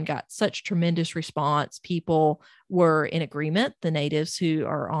newsletter and got such tremendous response. People were in agreement. The natives who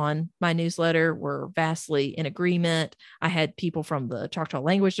are on my newsletter were vastly in agreement. I had people from the Choctaw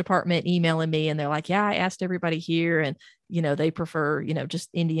language department emailing me, and they're like, yeah, I asked everybody here, and, they prefer, just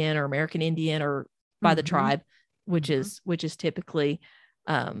Indian or American Indian or by the tribe, which is typically,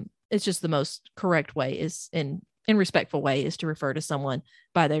 it's just the most correct way is, and in respectful way is to refer to someone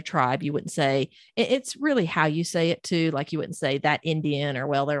by their tribe. You wouldn't say, it's really how you say it too. Like you wouldn't say that Indian or,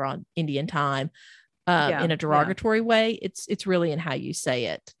 well, they're on Indian time. In a derogatory way. It's really in how you say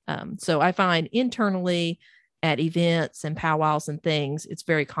it. So I find internally at events and powwows and things, it's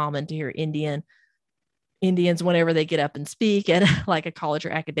very common to hear Indians, whenever they get up and speak at like a college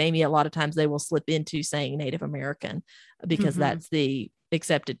or academia, a lot of times they will slip into saying Native American because that's the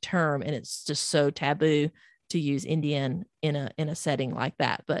accepted term. And it's just so taboo to use Indian in a setting like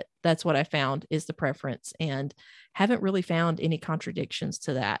that. But that's what I found is the preference, and haven't really found any contradictions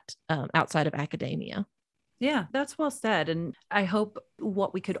to that outside of academia. Yeah, that's well said. And I hope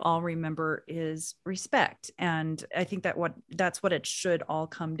what we could all remember is respect. And I think that's what it should all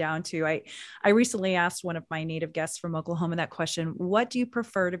come down to. I recently asked one of my Native guests from Oklahoma that question: what do you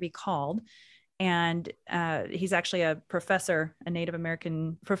prefer to be called? And he's actually a professor, a Native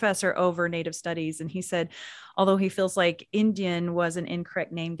American professor over Native studies. And he said, although he feels like Indian was an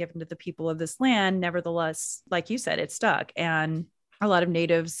incorrect name given to the people of this land, nevertheless, like you said, it stuck. And a lot of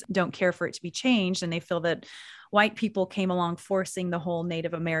Natives don't care for it to be changed. And they feel that white people came along forcing the whole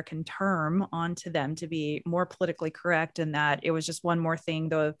Native American term onto them to be more politically correct, and that it was just one more thing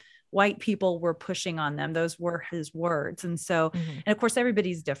the white people were pushing on them. Those were his words. And so, and of course,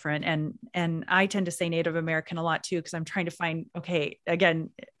 everybody's different. And I tend to say Native American a lot too, because I'm trying to find, okay,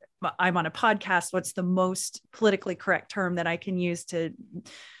 again, I'm on a podcast. What's the most politically correct term that I can use to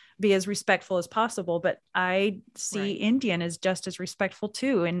be as respectful as possible? But I see Indian as just as respectful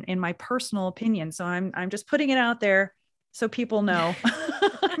too, in my personal opinion. So I'm just putting it out there so people know.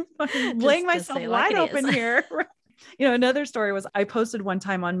 I'm laying myself wide open here. You know, another story was I posted one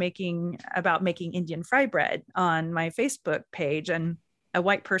time on making Indian fry bread on my Facebook page, and a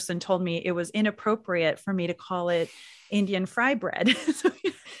white person told me it was inappropriate for me to call it Indian fry bread. So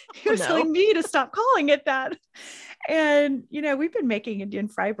he was telling me to stop calling it that. And, you know, we've been making Indian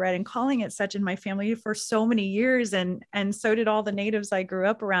fry bread and calling it such in my family for so many years. And so did all the natives I grew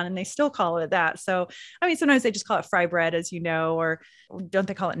up around, and they still call it that. So, I mean, sometimes they just call it fry bread, as you know, or don't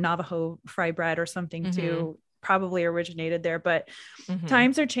they call it Navajo fry bread or something too? Probably originated there, but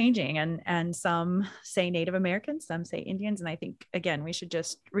times are changing, and some say Native Americans, some say Indians. And I think, again, we should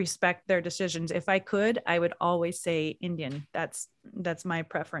just respect their decisions. If I could, I would always say Indian. That's my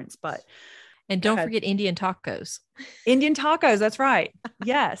preference. And don't forget Indian tacos. Indian tacos. That's right.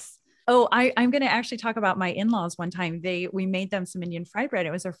 Yes. Oh, I'm going to actually talk about my in-laws. One time we made them some Indian fry bread.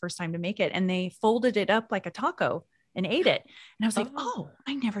 It was their first time to make it, and they folded it up like a taco and ate it. And I was like, oh,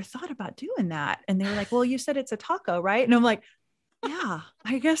 I never thought about doing that. And they were like, well, you said it's a taco, right? And I'm like, yeah,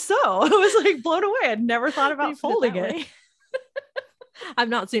 I guess so. I was like blown away. I'd never thought about folding it. I've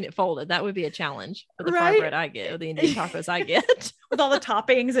not seen it folded. That would be a challenge for the fry bread I get, or the Indian tacos I get. With all the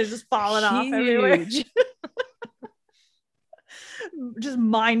toppings, it's just falling off everywhere. Just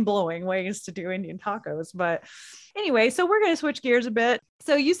mind-blowing ways to do Indian tacos. But anyway, so we're going to switch gears a bit.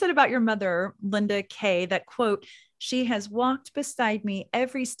 So you said about your mother, Lynda K, that quote, "She has walked beside me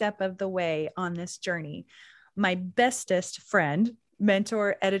every step of the way on this journey. My bestest friend,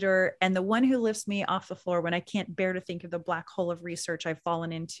 mentor, editor, and the one who lifts me off the floor when I can't bear to think of the black hole of research I've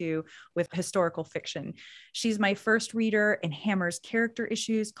fallen into with historical fiction. She's my first reader and hammers character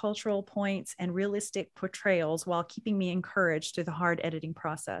issues, cultural points, and realistic portrayals while keeping me encouraged through the hard editing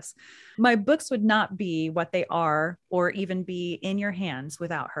process. My books would not be what they are or even be in your hands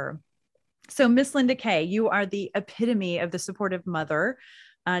without her." So Miss Lynda K, you are the epitome of the supportive mother.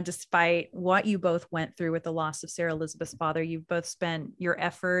 Despite what you both went through with the loss of Sarah Elizabeth's father, you've both spent your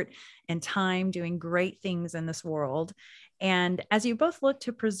effort and time doing great things in this world. And as you both look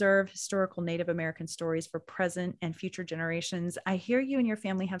to preserve historical Native American stories for present and future generations, I hear you and your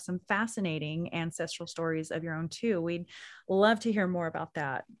family have some fascinating ancestral stories of your own too. We'd love to hear more about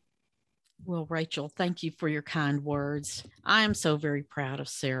that. Well, Rachel, thank you for your kind words. I am so very proud of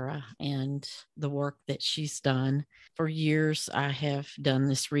Sarah and the work that she's done. For years, I have done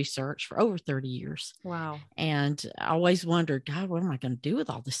this research for over 30 years. Wow. And I always wondered, God, what am I going to do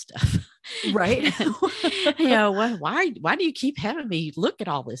with all this stuff? Right. And, why do you keep having me look at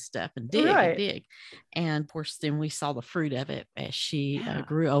all this stuff and dig and dig? And of course, then we saw the fruit of it as she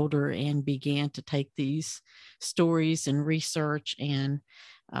grew older and began to take these stories and research and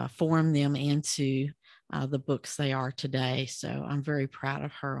form them into the books they are today. So I'm very proud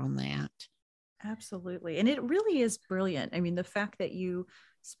of her on that. Absolutely. And it really is brilliant. I mean, the fact that you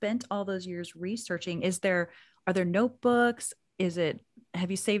spent all those years researching, are there notebooks? Have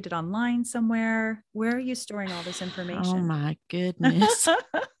you saved it online somewhere? Where are you storing all this information? Oh my goodness.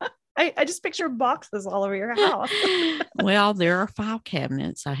 I just picture boxes all over your house. Well, there are file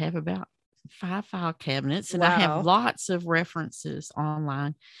cabinets. I have about 5 file cabinets, and I have lots of references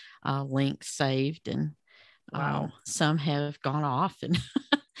online, links saved, and some have gone off and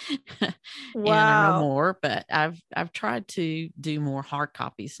and are no more. But I've tried to do more hard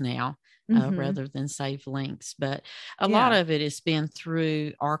copies now. Rather than save links, but a lot of it has been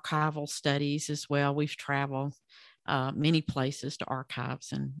through archival studies as well. We've traveled many places to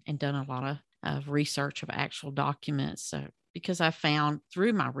archives and done a lot of research of actual documents, because I found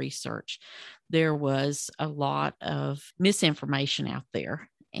through my research there was a lot of misinformation out there,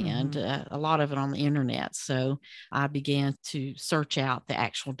 and a lot of it on the internet. So I began to search out the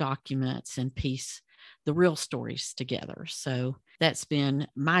actual documents and piece the real stories together. So that's been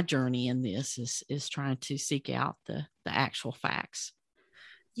my journey in this, is trying to seek out the actual facts.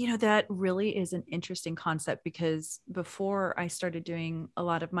 You know, that really is an interesting concept, because before I started doing a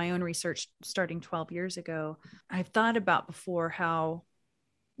lot of my own research starting 12 years ago, I've thought about before how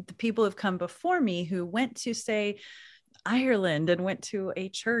the people have come before me who went to, say, Ireland and went to a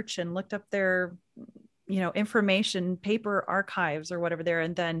church and looked up their, information, paper archives or whatever there,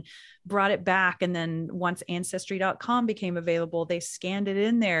 and then brought it back. And then once ancestry.com became available, they scanned it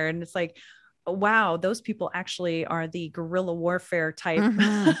in there. And it's like, wow, those people actually are the guerrilla warfare type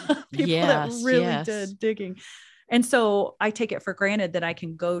people that really did digging. And so I take it for granted that I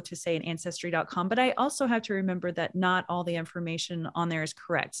can go to, say, an ancestry.com, but I also have to remember that not all the information on there is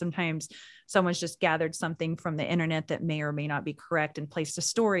correct. Sometimes someone's just gathered something from the internet that may or may not be correct and placed a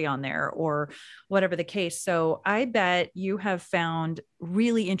story on there, or whatever the case. So I bet you have found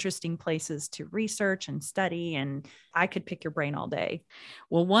really interesting places to research and study, and I could pick your brain all day.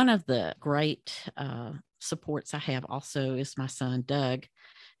 Well, one of the great supports I have also is my son, Doug,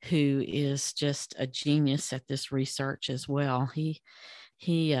 who is just a genius at this research as well. He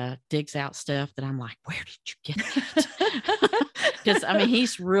digs out stuff that I'm like, where did you get that? Because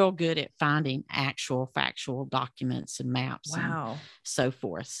he's real good at finding actual factual documents and maps and so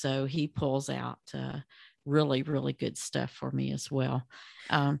forth. So he pulls out really, really good stuff for me as well.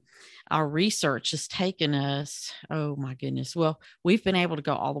 Our research has taken us, oh my goodness. Well, we've been able to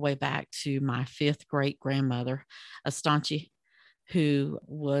go all the way back to my 5th great grandmother, Estanchi, who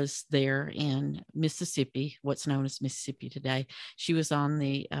was there in Mississippi, what's known as Mississippi today. She was on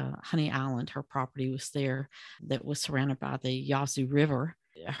the Honey Island. Her property was there, that was surrounded by the Yazoo River.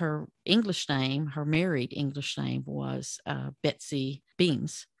 Her English name, her married English name, was Betsy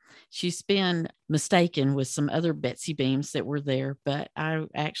Beams. She's been mistaken with some other Betsy Beams that were there, but I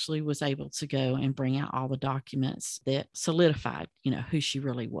actually was able to go and bring out all the documents that solidified, who she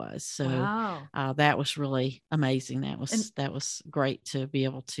really was. So that was really amazing. That was great to be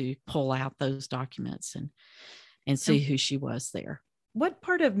able to pull out those documents and see who she was there. What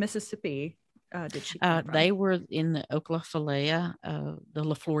part of Mississippi did she come from? They were in the Oclafalea, the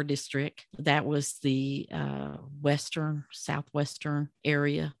LaFleur district. That was the southwestern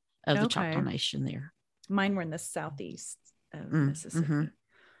area of the Choctaw Nation there. Mine were in the southeast of Mississippi.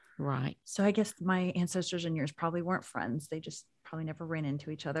 Right. So I guess my ancestors and yours probably weren't friends. They just probably never ran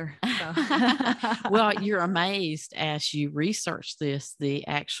into each other. So. Well, you're amazed as you research this, the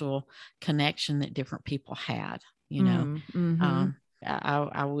actual connection that different people had,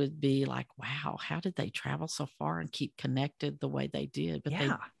 I would be like, wow, how did they travel so far and keep connected the way they did? But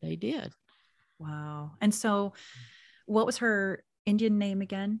they did. Wow. And so what was her Indian name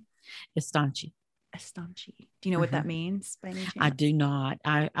again? Estanchi. Estanchi. Do you know what that means by any chance? I do not.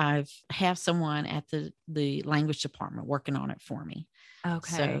 I have someone at the language department working on it for me.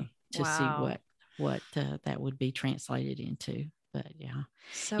 Okay. So to see what that would be translated into. But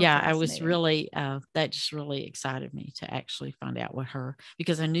I was really, that just really excited me to actually find out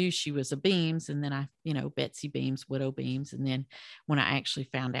because I knew she was a Beams, and then Betsy Beams, widow Beams. And then when I actually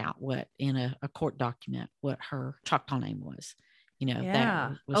found out what in a court document, what her Choctaw name was,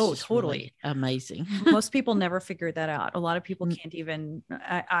 that was totally really amazing. Most people never figure that out. A lot of people can't even,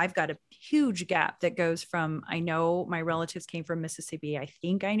 I've got a huge gap that goes from, I know my relatives came from Mississippi. I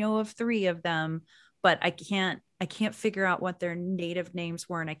think I know of 3 of them, but I can't figure out what their native names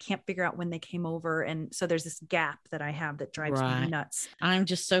were, and I can't figure out when they came over. And so there's this gap that I have that drives me nuts. I'm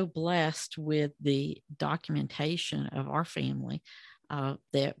just so blessed with the documentation of our family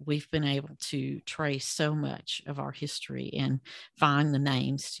that we've been able to trace so much of our history and find the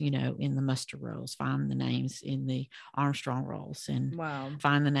names, in the muster rolls, find the names in the Armstrong rolls, and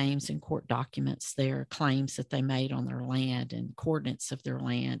find the names in court documents, their claims that they made on their land and coordinates of their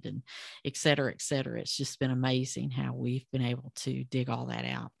land, and et cetera, et cetera. It's just been amazing how we've been able to dig all that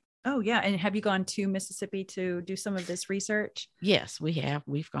out. Oh, yeah. And have you gone to Mississippi to do some of this research? Yes, we have.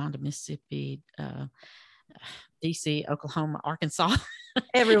 We've gone to Mississippi DC, Oklahoma, Arkansas,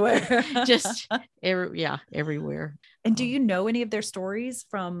 everywhere. everywhere. And do you know any of their stories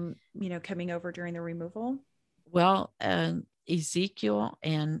from, coming over during the removal? Well, Ezekiel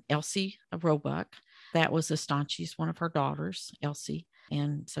and Elsie Roebuck, that was Estanci's one of her daughters, Elsie.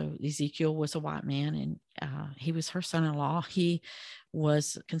 And so Ezekiel was a white man, and he was her son-in-law. He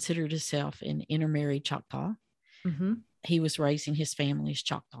was considered himself an intermarried Choctaw. Mm-hmm. He was raising his family as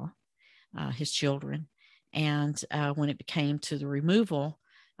Choctaw, his children. And when it came to the removal,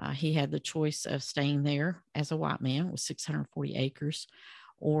 he had the choice of staying there as a white man with 640 acres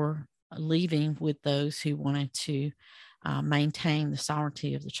or leaving with those who wanted to maintain the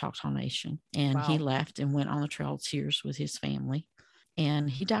sovereignty of the Choctaw Nation. And Wow. he left and went on the Trail of Tears with his family. And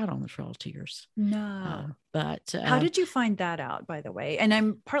he died on the Trail of Tears. No. But how did you find that out, by the way? And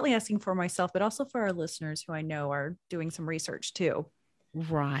I'm partly asking for myself, but also for our listeners who I know are doing some research too.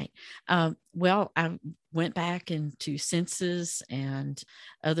 Right. Well, I went back into census and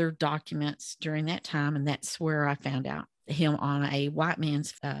other documents during that time, and that's where I found out him on a white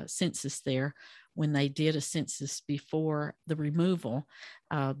man's census there. When they did a census before the removal,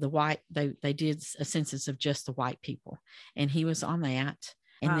 they did a census of just the white people, and he was on that.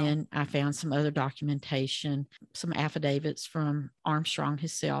 And then I found some other documentation, some affidavits from Armstrong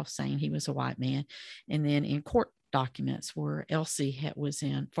himself saying he was a white man. And then in court documents where Elsie was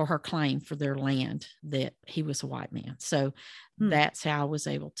in for her claim for their land that he was a white man. So that's how I was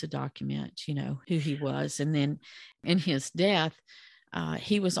able to document, who he was. And then in his death,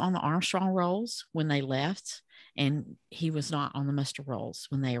 he was on the Armstrong rolls when they left, and he was not on the muster rolls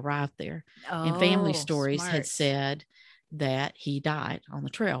when they arrived there. And Family Stories had said that he died on the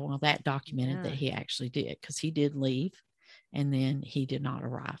trail. Well, that documented that he actually did, because he did leave and then he did not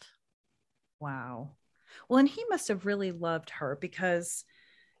arrive. Wow. Well, and he must have really loved her because,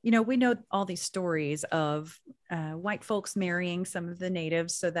 we know all these stories of white folks marrying some of the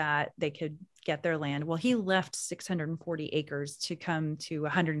natives so that they could get their land. Well, he left 640 acres to come to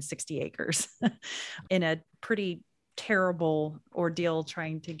 160 acres in a pretty terrible ordeal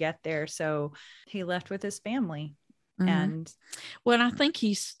trying to get there. So he left with his family. And well, I think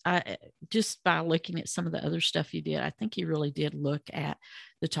he's just by looking at some of the other stuff he did, I think he really did look at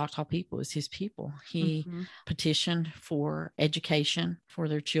the Choctaw people as his people. He petitioned for education for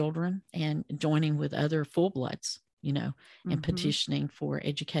their children and joining with other full-bloods, and petitioning for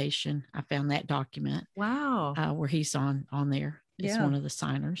education. I found that document. Wow. Where he's on there as one of the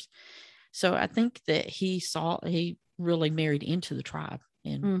signers. So I think that he really married into the tribe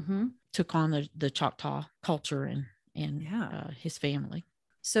and took on the Choctaw culture and his family.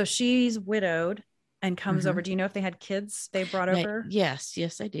 So she's widowed and comes over. Do you know if they had kids they brought over? Yes,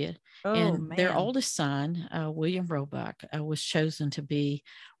 they did. Their oldest son, William Roebuck, was chosen to be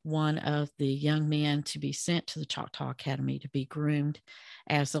one of the young men to be sent to the Choctaw Academy to be groomed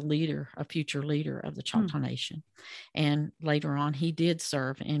as a future leader of the Choctaw Nation. And later on, he did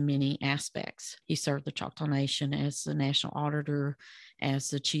serve in many aspects. He served the Choctaw Nation as the national auditor,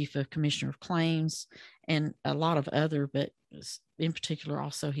 as the chief of commissioner of claims, and a lot of other, but in particular,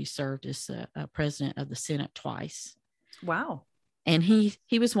 also he served as president of the Senate twice. Wow. And he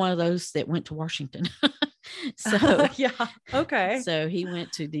was one of those that went to Washington. So okay. So he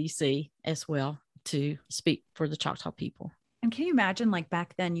went to DC as well to speak for the Choctaw people. And can you imagine, like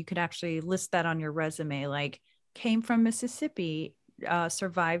back then, you could actually list that on your resume, like came from Mississippi,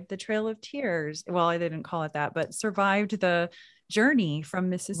 survived the Trail of Tears. Well, I didn't call it that, but survived the journey from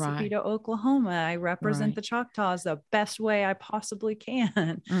Mississippi to Oklahoma. I represent the Choctaws the best way I possibly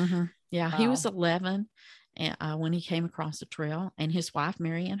can. Yeah, he was 11 when he came across the trail, and his wife,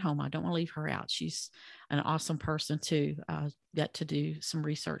 Mary Ann Home, I don't want to leave her out. She's an awesome person too. Got to do some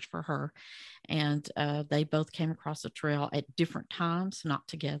research for her, and they both came across the trail at different times, not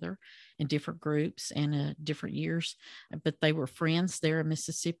together, in different groups and different years, but they were friends there in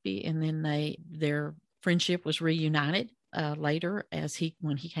Mississippi, and then their friendship was reunited later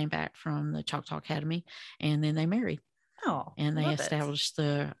when he came back from the Choctaw Academy, and then they married. And they established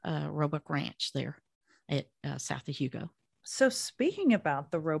the Roebuck Ranch there at south of Hugo. So speaking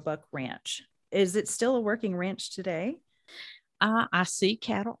about the Roebuck Ranch, is it still a working ranch today? I see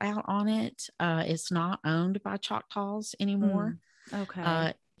cattle out on it. It's not owned by Choctaws anymore.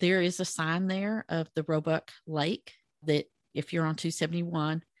 Okay. There is a sign there of the Roebuck Lake that if you're on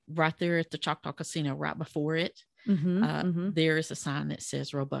 271, right there at the Choctaw Casino, right before it, there is a sign that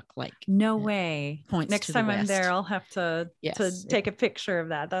says Roebuck Lake. No way. Next time I'm there, I'll have to take a picture of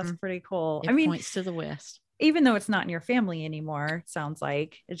that. That's pretty cool. It points to the west. even though it's not in your family anymore, it sounds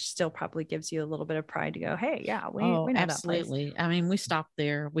like it still probably gives you a little bit of pride to go, hey, yeah, we know absolutely. that place. I mean, we stopped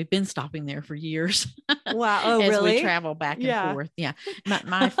there. We've been stopping there for years. Wow. Oh, as really? we travel back and forth. Yeah.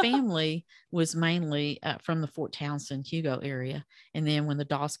 My family was mainly from the Fort Townsend, Hugo area. And then when the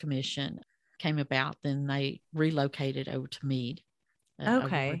Dawes Commission came about, then they relocated over to Meade. Over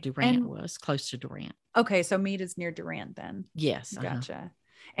where Durant was, close to Durant. Okay. So Meade is near Durant then. Yes. Gotcha.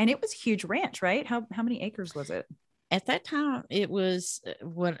 And it was a huge ranch, right? How many acres was it? At that time, it was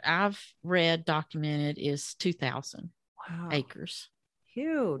what I've read documented is 2,000 acres.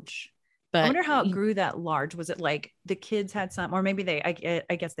 Huge. But I wonder how it grew that large. Was it like the kids had some, or maybe I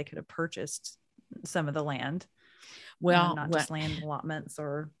guess they could have purchased some of the land. Well, not just land allotments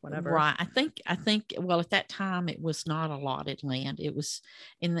or whatever. Right. I think, well, at that time, it was not allotted land. It was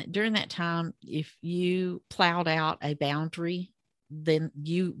during that time, if you plowed out a boundary, then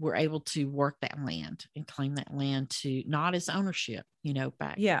you were able to work that land and claim that land to not as ownership,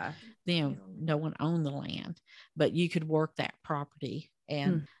 back. Yeah. Then no one owned the land, but you could work that property.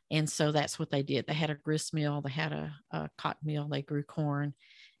 And so that's what they did. They had a grist mill, they had a cotton mill, they grew corn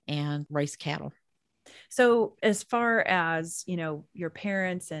and raised cattle. So as far as, your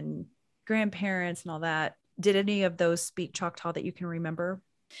parents and grandparents and all that, did any of those speak Choctaw that you can remember?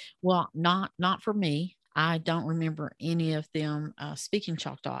 Well, not for me. I don't remember any of them speaking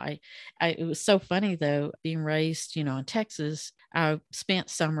Choctaw. It was so funny though, being raised, in Texas. I spent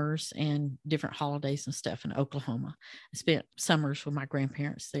summers and different holidays and stuff in Oklahoma. I spent summers with my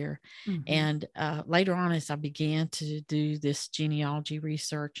grandparents there. Mm-hmm. And later on, as I began to do this genealogy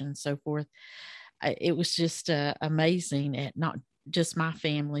research and so forth, it was just amazing at not just my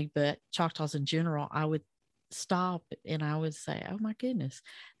family, but Choctaws in general. I would stop and I would say, oh my goodness,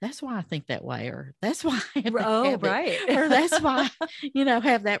 that's why I think that way, or that's why I have right. or that's why,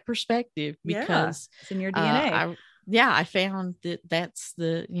 have that perspective, because it's in your DNA. I found that's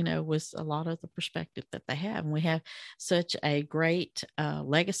was a lot of the perspective that they have. And we have such a great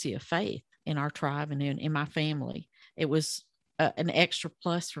legacy of faith in our tribe and in my family. It was an extra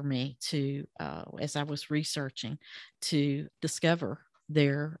plus for me to, as I was researching, to discover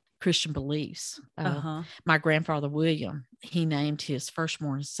their Christian beliefs. My grandfather, William, he named his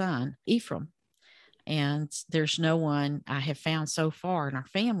firstborn son Ephraim. And there's no one I have found so far in our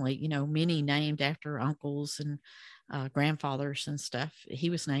family, many named after uncles and grandfathers and stuff. He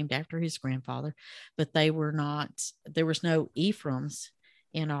was named after his grandfather, but there was no Ephraims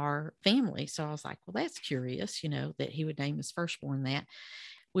in our family. So I was like, well, that's curious, that he would name his firstborn that.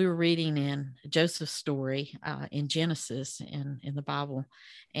 We were reading in Joseph's story in Genesis in the Bible,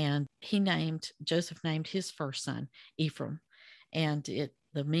 and Joseph named his first son Ephraim. And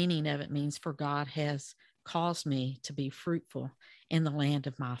the meaning of it means, for God has caused me to be fruitful in the land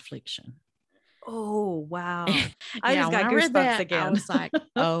of my affliction. Oh, wow. I just got goosebumps again. I was like,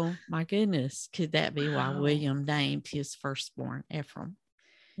 oh my goodness, could that be why William named his firstborn Ephraim?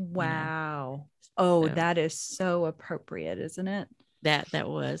 Wow. Oh, so that is so appropriate, isn't it? That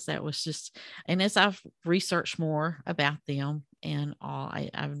was just, and as I've researched more about them and all,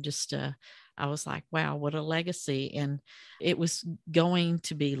 I'm just, I was like, wow, what a legacy. And it was going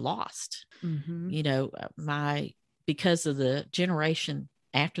to be lost, because of the generation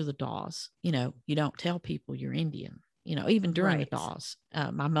after the Dawes, you don't tell people you're Indian, even during the Dawes.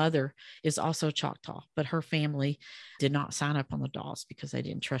 My mother is also Choctaw, but her family did not sign up on the Dawes because they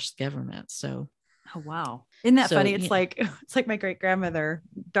didn't trust the government. So, oh, wow. Isn't that funny? It's like my great grandmother,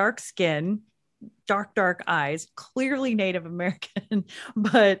 dark skin, dark eyes, clearly Native American,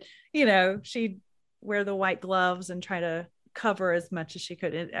 but she'd wear the white gloves and try to cover as much as she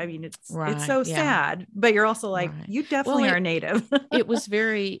could. I mean, it's so sad, but you're also like, you definitely are Native. it was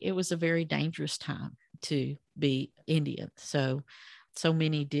a very dangerous time to be Indian. So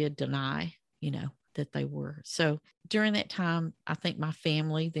many did deny, that they were. So during that time, I think my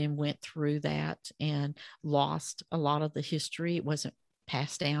family then went through that and lost a lot of the history. It wasn't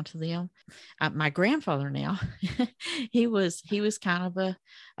passed down to them. My grandfather now, he was kind of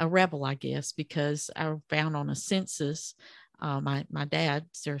a rebel, I guess, because I found on a census, my dad,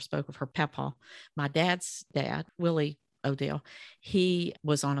 Sarah spoke of her papa, my dad's dad, Willie Odell, he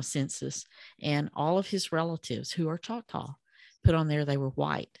was on a census, and all of his relatives who are Choctaw put on there they were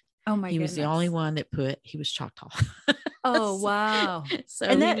white. Oh my goodness. He was the only one that put he was Choctaw. Oh, wow. So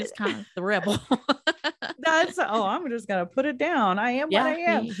and he was kind of the rebel. I'm just going to put it down. I am what I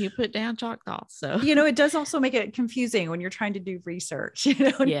am. He put down Choctaw. So, it does also make it confusing when you're trying to do research,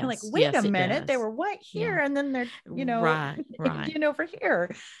 you're like, wait a minute, they were white here. And then they're, right. over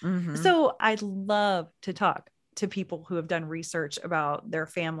here. Mm-hmm. So I'd love to talk to people who have done research about their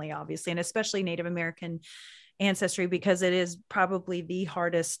family, obviously, and especially Native American ancestry, because it is probably the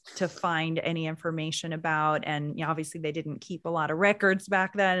hardest to find any information about. And obviously they didn't keep a lot of records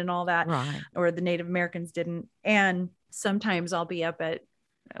back then and all that, right? Or the Native Americans didn't. And sometimes I'll be up at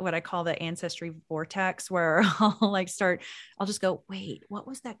what I call the ancestry vortex, where I'll just go, wait, what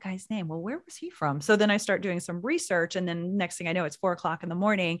was that guy's name? Well, where was he from? So then I start doing some research, and then next thing I know, it's 4:00 in the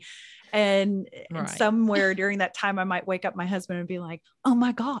morning. And somewhere during that time, I might wake up my husband and be like, oh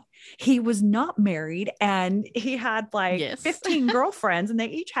my God, he was not married. And he had 15 girlfriends, and they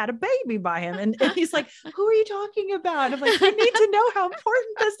each had a baby by him. And he's like, who are you talking about? And I'm like, you need to know how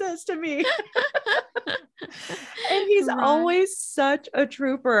important this is to me. And he's always such a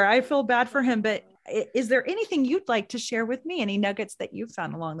trooper. I feel bad for him, but is there anything you'd like to share with me? Any nuggets that you've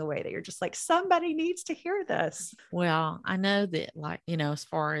found along the way that you're just like, somebody needs to hear this? Well, I know that, as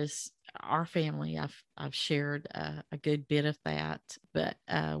far as our family, I've shared a good bit of that. But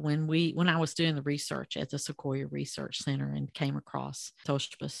when I was doing the research at the Sequoia Research Center and came across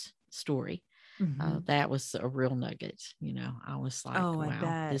Tushpa's story, that was a real nugget. I was like,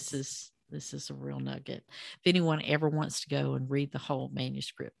 wow, this is a real nugget. If anyone ever wants to go and read the whole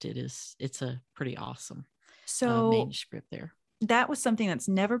manuscript, it's a pretty awesome manuscript there. That was something that's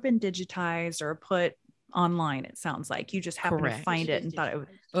never been digitized or put online. It sounds like you just happened to find it and thought it was.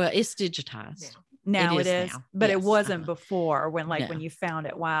 Well, it's digitized. Now it is, but it wasn't before when you found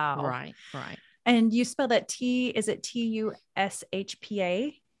it. Wow. Right. And you spell that is it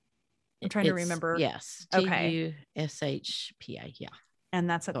Tushpa? I'm trying to remember. Yes. Okay. Tushpa. Yeah. And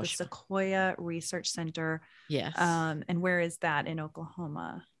that's at the Sequoia Research Center. Yes. And where is that in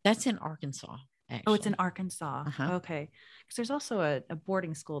Oklahoma? That's in Arkansas. Actually. Oh, it's in Arkansas. Okay. Because there's also a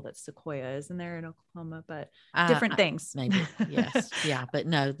boarding school that's Sequoia, isn't there, in Oklahoma? But different things. Maybe. Yes. Yeah. But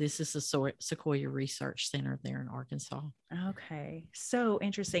no, this is the Sequoia Research Center there in Arkansas. Okay. So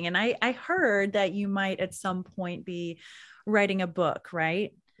interesting. And I heard that you might at some point be writing a book,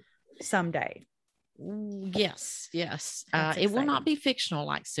 right? Someday. Yes. It will not be fictional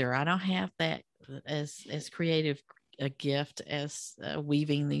like Sarah. I don't have that as creative a gift as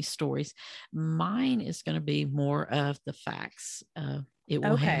weaving these stories. Mine is going to be more of the facts. It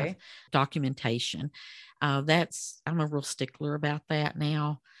will have documentation. I'm a real stickler about that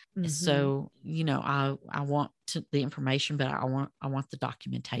now. So, I want the information, but I want the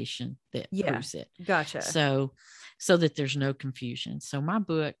documentation that proves it. Gotcha. So that there's no confusion. So my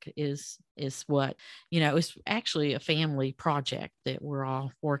book is what, it's actually a family project that we're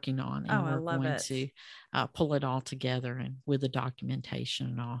all working on, and we're going to pull it all together and with the documentation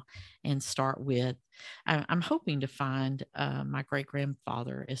and all, and start with, I'm hoping to find my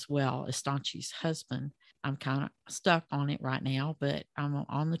great-grandfather as well, Estanci's husband. I'm kind of stuck on it right now, but I'm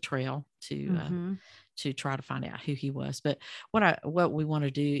on the trail to try to find out who he was. But what we want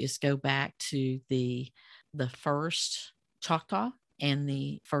to do is go back to the first Choctaw and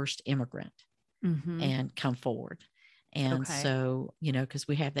the first immigrant and come forward. And so, because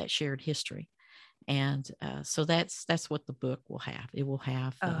we have that shared history. And so that's what the book will have. It will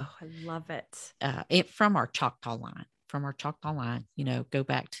have, I love it. It from our Choctaw line. Go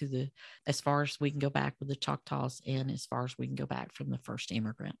back to as far as we can go back with the Choctaws, and as far as we can go back from the first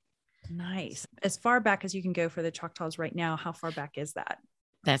immigrant. Nice. As far back as you can go for the Choctaws right now, how far back is that?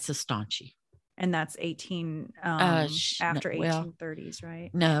 That's Estanchi. And that's 1830s, right?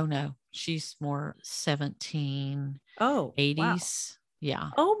 No. She's more 1780s. Oh, wow.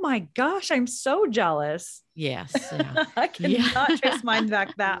 Yeah. Oh my gosh, I'm so jealous. Yes. Yeah. I cannot trace mine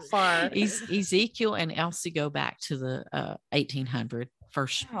back that far. Ezekiel and Elsie go back to the 1800,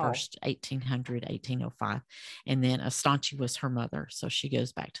 first 1800, 1805. And then Estanchi was her mother. So she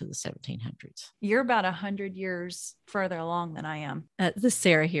goes back to the 1700s. You're about 100 years further along than I am. This is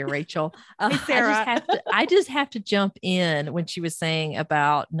Sarah here, Rachel. Hey, Sarah. I just have to jump in when she was saying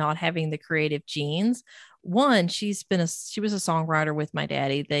about not having the creative genes. One, she was a songwriter with my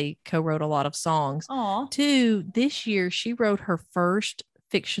daddy. They co-wrote a lot of songs. Aww. Two, this year she wrote her first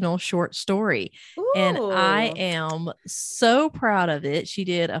fictional short story. Ooh. And I am so proud of it. She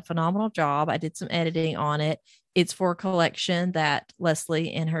did a phenomenal job. I did some editing on it. It's for a collection that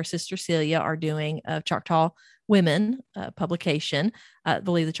Leslie and her sister Celia are doing of Choctaw women publication. I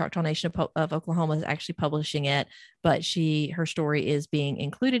believe the Choctaw Nation of Oklahoma is actually publishing it, but her story is being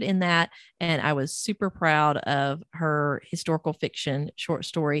included in that. And I was super proud of her historical fiction short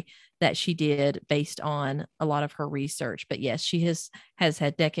story that she did based on a lot of her research. But yes, she has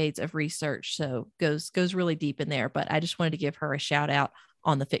had decades of research, so goes really deep in there. But I just wanted to give her a shout out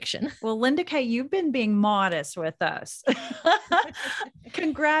on the fiction. Well, Lynda K., you've been being modest with us.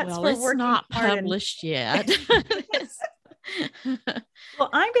 Congrats well, for it's working not hard published yet. Well,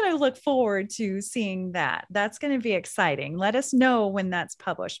 I'm going to look forward to seeing that. That's going to be exciting. Let us know when that's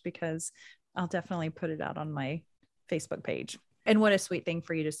published, because I'll definitely put it out on my Facebook page. And what a sweet thing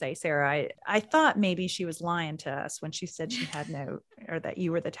for you to say, Sarah. I thought maybe she was lying to us when she said she had no, or that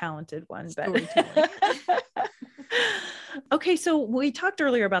you were the talented one. But okay, so we talked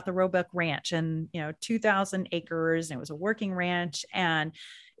earlier about the Roebuck Ranch, and 2,000 acres, and it was a working ranch, and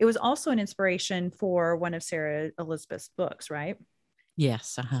it was also an inspiration for one of Sarah Elizabeth's books, right?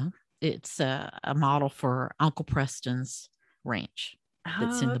 Yes. It's a model for Uncle Preston's ranch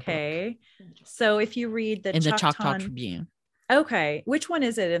that's in the book. So if you read the Choctaw Tribune. Okay. Which one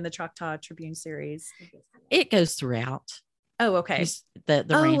is it in the Choctaw Tribune series? It goes throughout. Oh, okay. The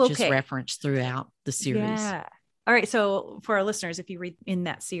ranch is referenced throughout the series. Yeah. All right. So for our listeners, if you read in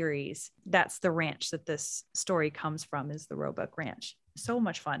that series, that's the ranch that this story comes from, is the Roebuck Ranch. So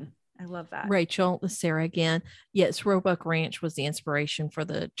much fun. I love that. Rachel, Sarah again. Yes, Roebuck Ranch was the inspiration for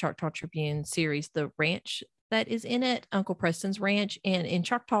the Choctaw Tribune series. The ranch that is in it, Uncle Preston's Ranch, and in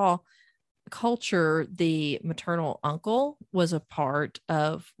Choctaw culture, the maternal uncle was a part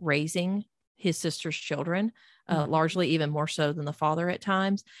of raising his sister's children, largely even more so than the father at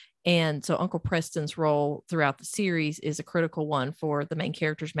times. And so Uncle Preston's role throughout the series is a critical one for the main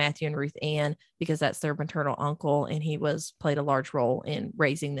characters, Matthew and Ruth Ann, because that's their maternal uncle, and he played a large role in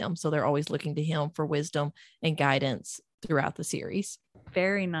raising them. So they're always looking to him for wisdom and guidance throughout the series.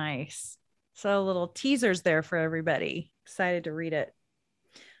 Very nice. So little teasers there for everybody. Excited to read it.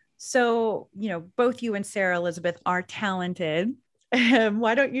 So, both you and Sarah Elizabeth are talented.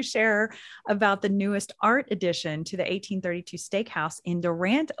 Why don't you share about the newest art addition to the 1832 Steakhouse in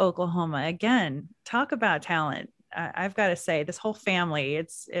Durant, Oklahoma? Again, talk about talent. I've got to say, this whole family,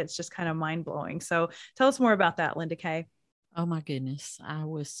 it's just kind of mind blowing. So tell us more about that, Lynda K. Oh my goodness. I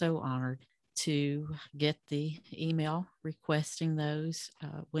was so honored to get the email requesting those.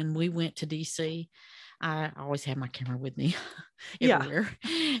 When we went to DC, I always have my camera with me everywhere.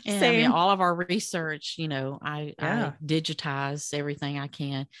 And Same. all of our research, I digitize everything I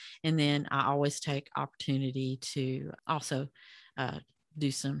can. And then I always take opportunity to also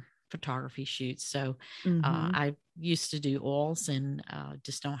do some photography shoots. So I used to do oils and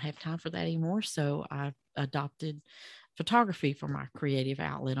just don't have time for that anymore. So I adopted photography for my creative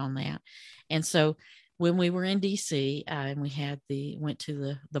outlet on that. And so when we were in DC, and we went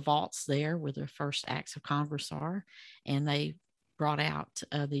to the vaults there where the first acts of Congress are, and they brought out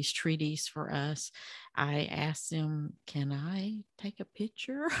these treaties for us. I asked them, can I take a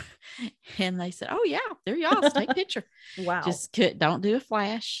picture? And they said, oh yeah, there you are, take a picture. Wow. Just don't do a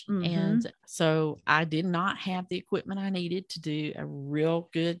flash. And so I did not have the equipment I needed to do a real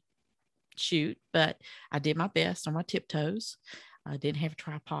good shoot, but I did my best on my tiptoes. I didn't have a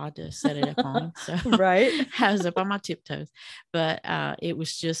tripod to set it up on. So right. I was up on my tiptoes, but it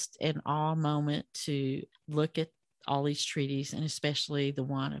was just an awe moment to look at all these treaties, and especially the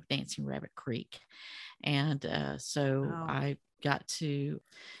one of Dancing Rabbit Creek. And so I got to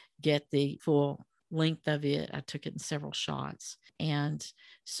get the full length of it. I took it in several shots. And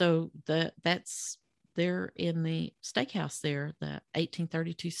so that's there in the steakhouse there, the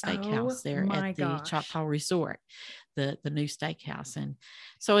 1832 steakhouse there at the Choctaw Resort, the new steakhouse. And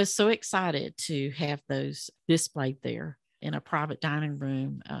so I was so excited to have those displayed there in a private dining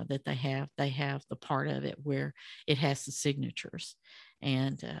room that they have the part of it where it has the signatures.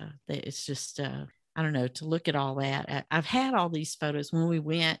 And it's just, I don't know, to look at all that. I've had all these photos. When we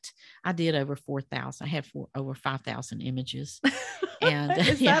went, I did over 4,000. I had over 5,000 images. And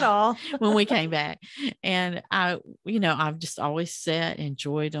is that all? When we came back, and I've just always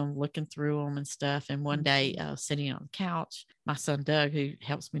enjoyed them, looking through them and stuff. And one day, sitting on the couch, my son Doug, who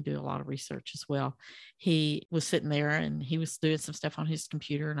helps me do a lot of research as well, he was sitting there and he was doing some stuff on his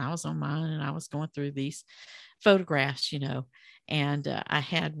computer, and I was on mine, and I was going through these photographs, and I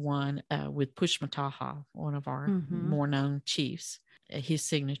had one with Tushpa, one of our more known chiefs, his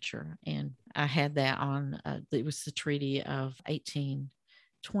signature. And I had that on, it was the Treaty of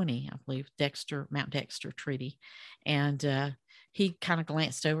 1820, I believe, Mount Dexter Treaty. And he kind of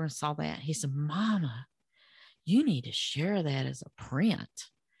glanced over and saw that. He said, Mama, you need to share that as a print.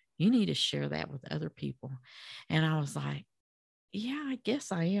 You need to share that with other people. And I was like, yeah, I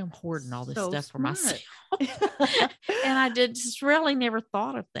guess I am hoarding all this So stuff for smart. myself. And I just really never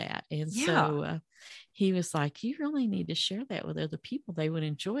thought of that. And Yeah. so he was like, you really need to share that with other people. They would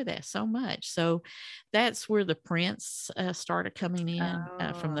enjoy that so much. So that's where the prints started coming in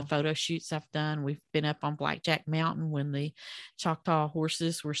from the photo shoots I've done. We've been up on Blackjack Mountain when the Choctaw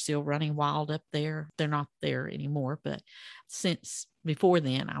horses were still running wild up there. They're not there anymore, but since before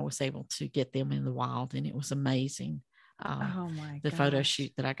then, I was able to get them in the wild, and it was amazing. Oh my the gosh. photo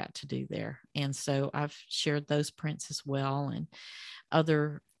shoot that I got to do there. And so I've shared those prints as well, and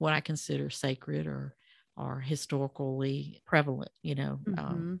other what I consider sacred or historically prevalent,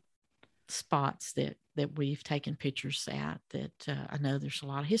 spots that we've taken pictures at that I know there's a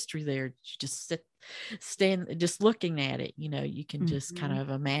lot of history there. You just stand just looking at it, you can just kind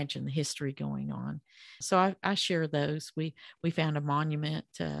of imagine the history going on. So I share those. We found a monument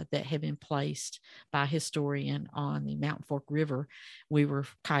that had been placed by a historian on the Mountain Fork River. We were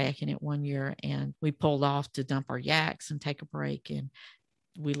kayaking it one year, and we pulled off to dump our yaks and take a break, and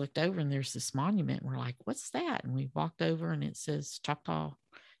we looked over and there's this monument. We're like, what's that? And we walked over and it says Choctaw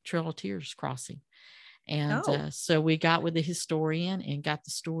Trail of Tears Crossing. And so we got with the historian and got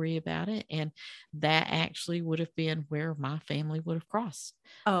the story about it. And that actually would have been where my family would have crossed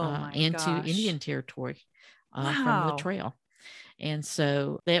into Indian territory from the trail. And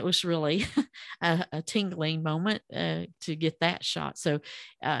so that was really a tingling moment to get that shot. So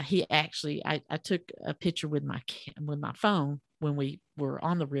he actually, I took a picture with my phone when we were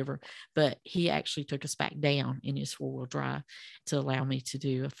on the river, but he actually took us back down in his 4-wheel drive to allow me to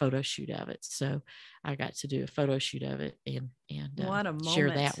do a photo shoot of it. So I got to do a photo shoot of it and share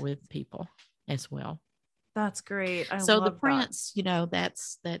that with people as well. That's great. So the prints,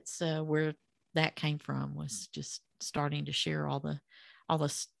 that's where that came from, was just starting to share all the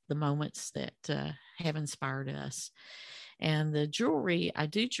moments that have inspired us. And the jewelry, I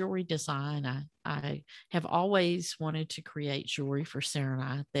do jewelry design. I have always wanted to create jewelry for Sarah and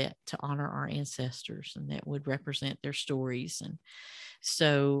I that to honor our ancestors and that would represent their stories. And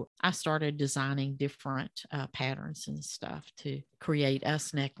so I started designing different patterns and stuff to create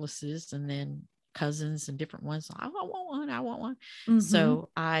us necklaces, and then cousins and different ones. I want one. Mm-hmm. So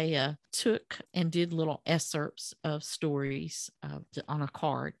I took and did little excerpts of stories on a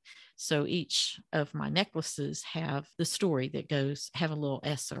card. So each of my necklaces have the story that have a little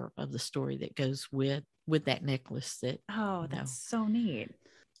excerpt of the story that goes with that necklace. That's so neat.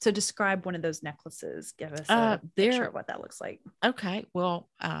 So describe one of those necklaces. Give us a picture of what that looks like. Okay. Well,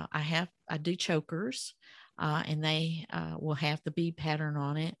 I do chokers. And they will have the bead pattern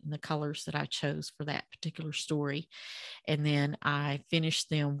on it and the colors that I chose for that particular story. And then I finish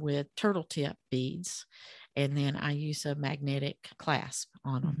them with turtle tip beads. And then I use a magnetic clasp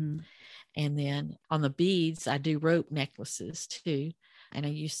on them. Mm-hmm. And then on the beads, I do rope necklaces too. And I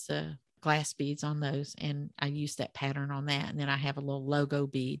use the glass beads on those, and I use that pattern on that. And then I have a little logo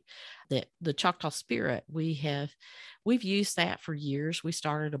bead that the Choctaw Spirit, we've used that for years. We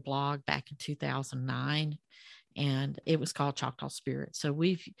started a blog back in 2009, and it was called Choctaw Spirit. So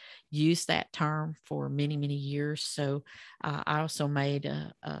we've used that term for many, many years. So I also made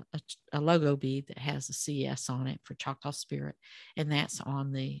a logo bead that has a CS on it for Choctaw Spirit, and that's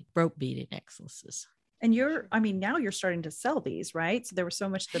on the rope beaded necklaces. And now you're starting to sell these, right? So there was so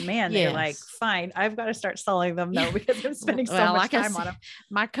much demand. Yes. They're like, fine, I've got to start selling them though, because I'm spending so much time on them.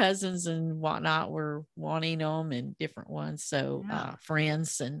 My cousins and whatnot were wanting them, and different ones. So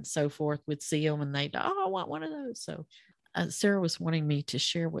friends and so forth would see them and they'd, I want one of those. So Sarah was wanting me to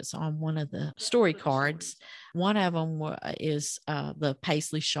share what's on one of the story cards. One of them is the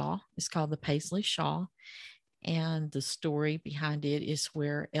Paisley Shaw. It's called the Paisley Shaw. And the story behind it is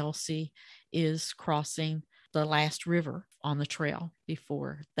where Elsie is crossing the last river on the trail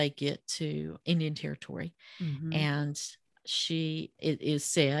before they get to Indian territory. Mm-hmm. And it is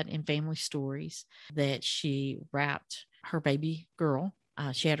said in family stories that she wrapped her baby girl.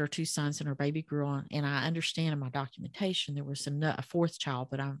 She had her 2 sons and her baby girl. And I understand in my documentation, there was a 4th child,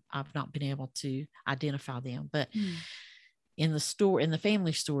 but I've not been able to identify them. But in the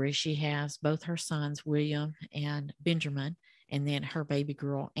family story, she has both her sons, William and Benjamin, and then her baby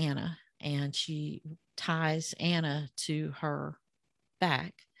girl, Anna. And she ties Anna to her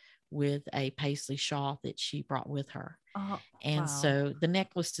back with a Paisley shawl that she brought with her. So the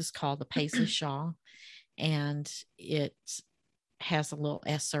necklace is called the Paisley shawl, and it has a little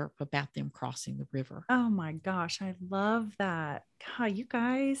excerpt about them crossing the river. Oh my gosh, I love that. God, you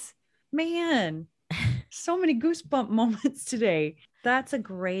guys, man, so many goosebump moments today. That's a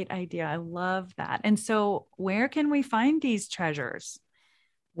great idea. I love that. And so where can we find these treasures?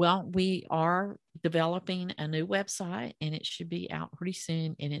 Well, we are developing a new website, and it should be out pretty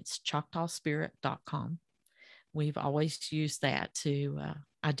soon, and it's ChoctawSpirit.com. We've always used that to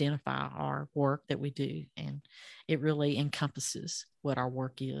identify our work that we do, and it really encompasses what our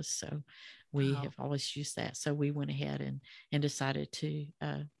work is. So we have always used that. So we went ahead and decided to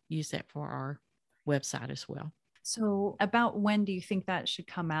use that for our website as well. So about when do you think that should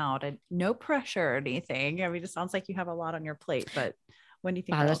come out? And no pressure or anything. I mean, it sounds like you have a lot on your plate, but when do you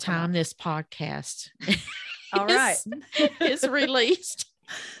think by the time this podcast all right is released?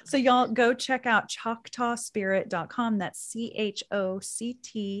 So y'all go check out ChoctawSpirit.com. That's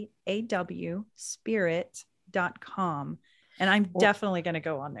ChoctAW spirit.com. And I'm definitely going to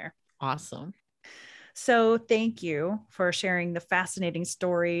go on there. Awesome. So thank you for sharing the fascinating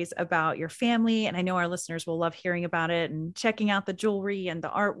stories about your family. And I know our listeners will love hearing about it and checking out the jewelry and the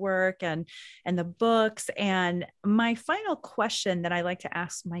artwork and the books. And my final question that I like to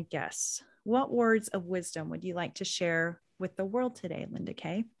ask my guests, what words of wisdom would you like to share with the world today, Lynda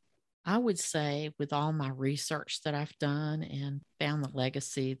Kay? I would say, with all my research that I've done and found the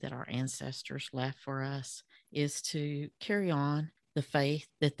legacy that our ancestors left for us, is to carry on the faith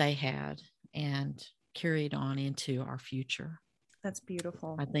that they had and carry it on into our future. That's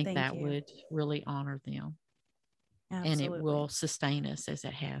beautiful. I think that would really honor them. Absolutely. And it will sustain us as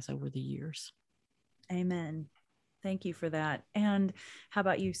it has over the years. Amen. Thank you for that. And how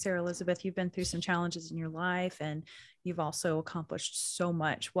about you, Sarah Elisabeth? You've been through some challenges in your life, and you've also accomplished so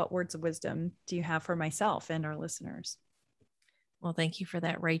much. What words of wisdom do you have for myself and our listeners? Well, thank you for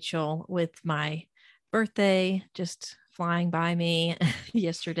that, Rachel. With my birthday just flying by me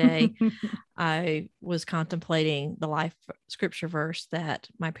yesterday, I was contemplating the life scripture verse that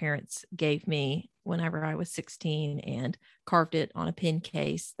my parents gave me whenever I was 16 and carved it on a pin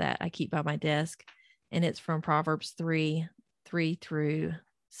case that I keep by my desk. And it's from Proverbs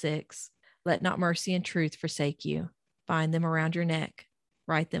 3:3-6. Let not mercy and truth forsake you. Bind them around your neck.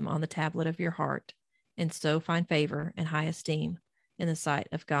 Write them on the tablet of your heart, and so find favor and high esteem in the sight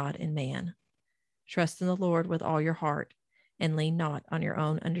of God and man. Trust in the Lord with all your heart, and lean not on your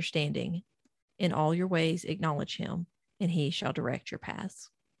own understanding. In all your ways acknowledge him, and he shall direct your paths.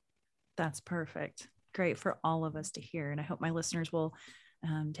 That's perfect. Great for all of us to hear. And I hope my listeners will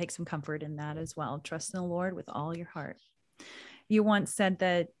take some comfort in that as well. Trust in the Lord with all your heart. You once said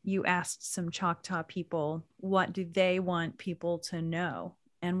that you asked some Choctaw people, what do they want people to know?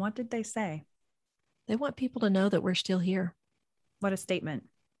 And what did they say? They want people to know that we're still here. What a statement.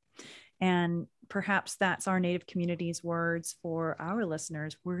 And perhaps that's our Native community's words for our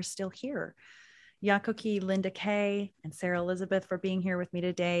listeners. We're still here. Yakoki, Lynda Kay, and Sarah Elisabeth for being here with me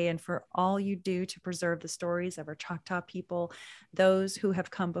today, and for all you do to preserve the stories of our Choctaw people, those who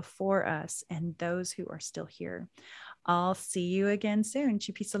have come before us and those who are still here. I'll see you again soon.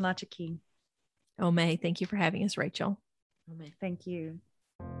 Chipisalachiki. Ome, thank you for having us, Rachel. Ome. Thank you.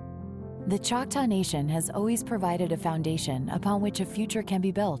 The Choctaw Nation has always provided a foundation upon which a future can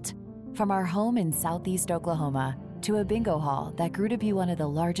be built. From our home in Southeast Oklahoma to a bingo hall that grew to be one of the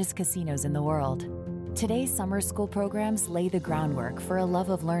largest casinos in the world, today's summer school programs lay the groundwork for a love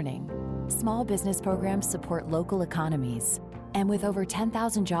of learning. Small business programs support local economies. And with over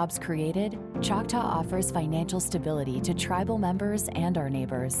 10,000 jobs created, Choctaw offers financial stability to tribal members and our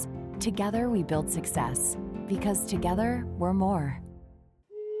neighbors. Together we build success, because together we're more.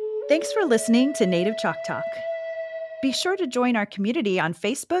 Thanks for listening to Native Chalk Talk. Be sure to join our community on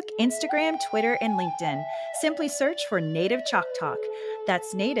Facebook, Instagram, Twitter, and LinkedIn. Simply search for Native Chalk Talk.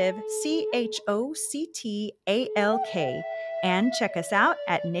 That's Native, CHOCTALK. And check us out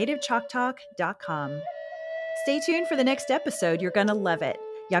at nativechalktalk.com. Stay tuned for the next episode. You're going to love it.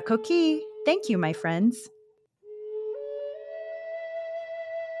 Yakoki. Thank you, my friends.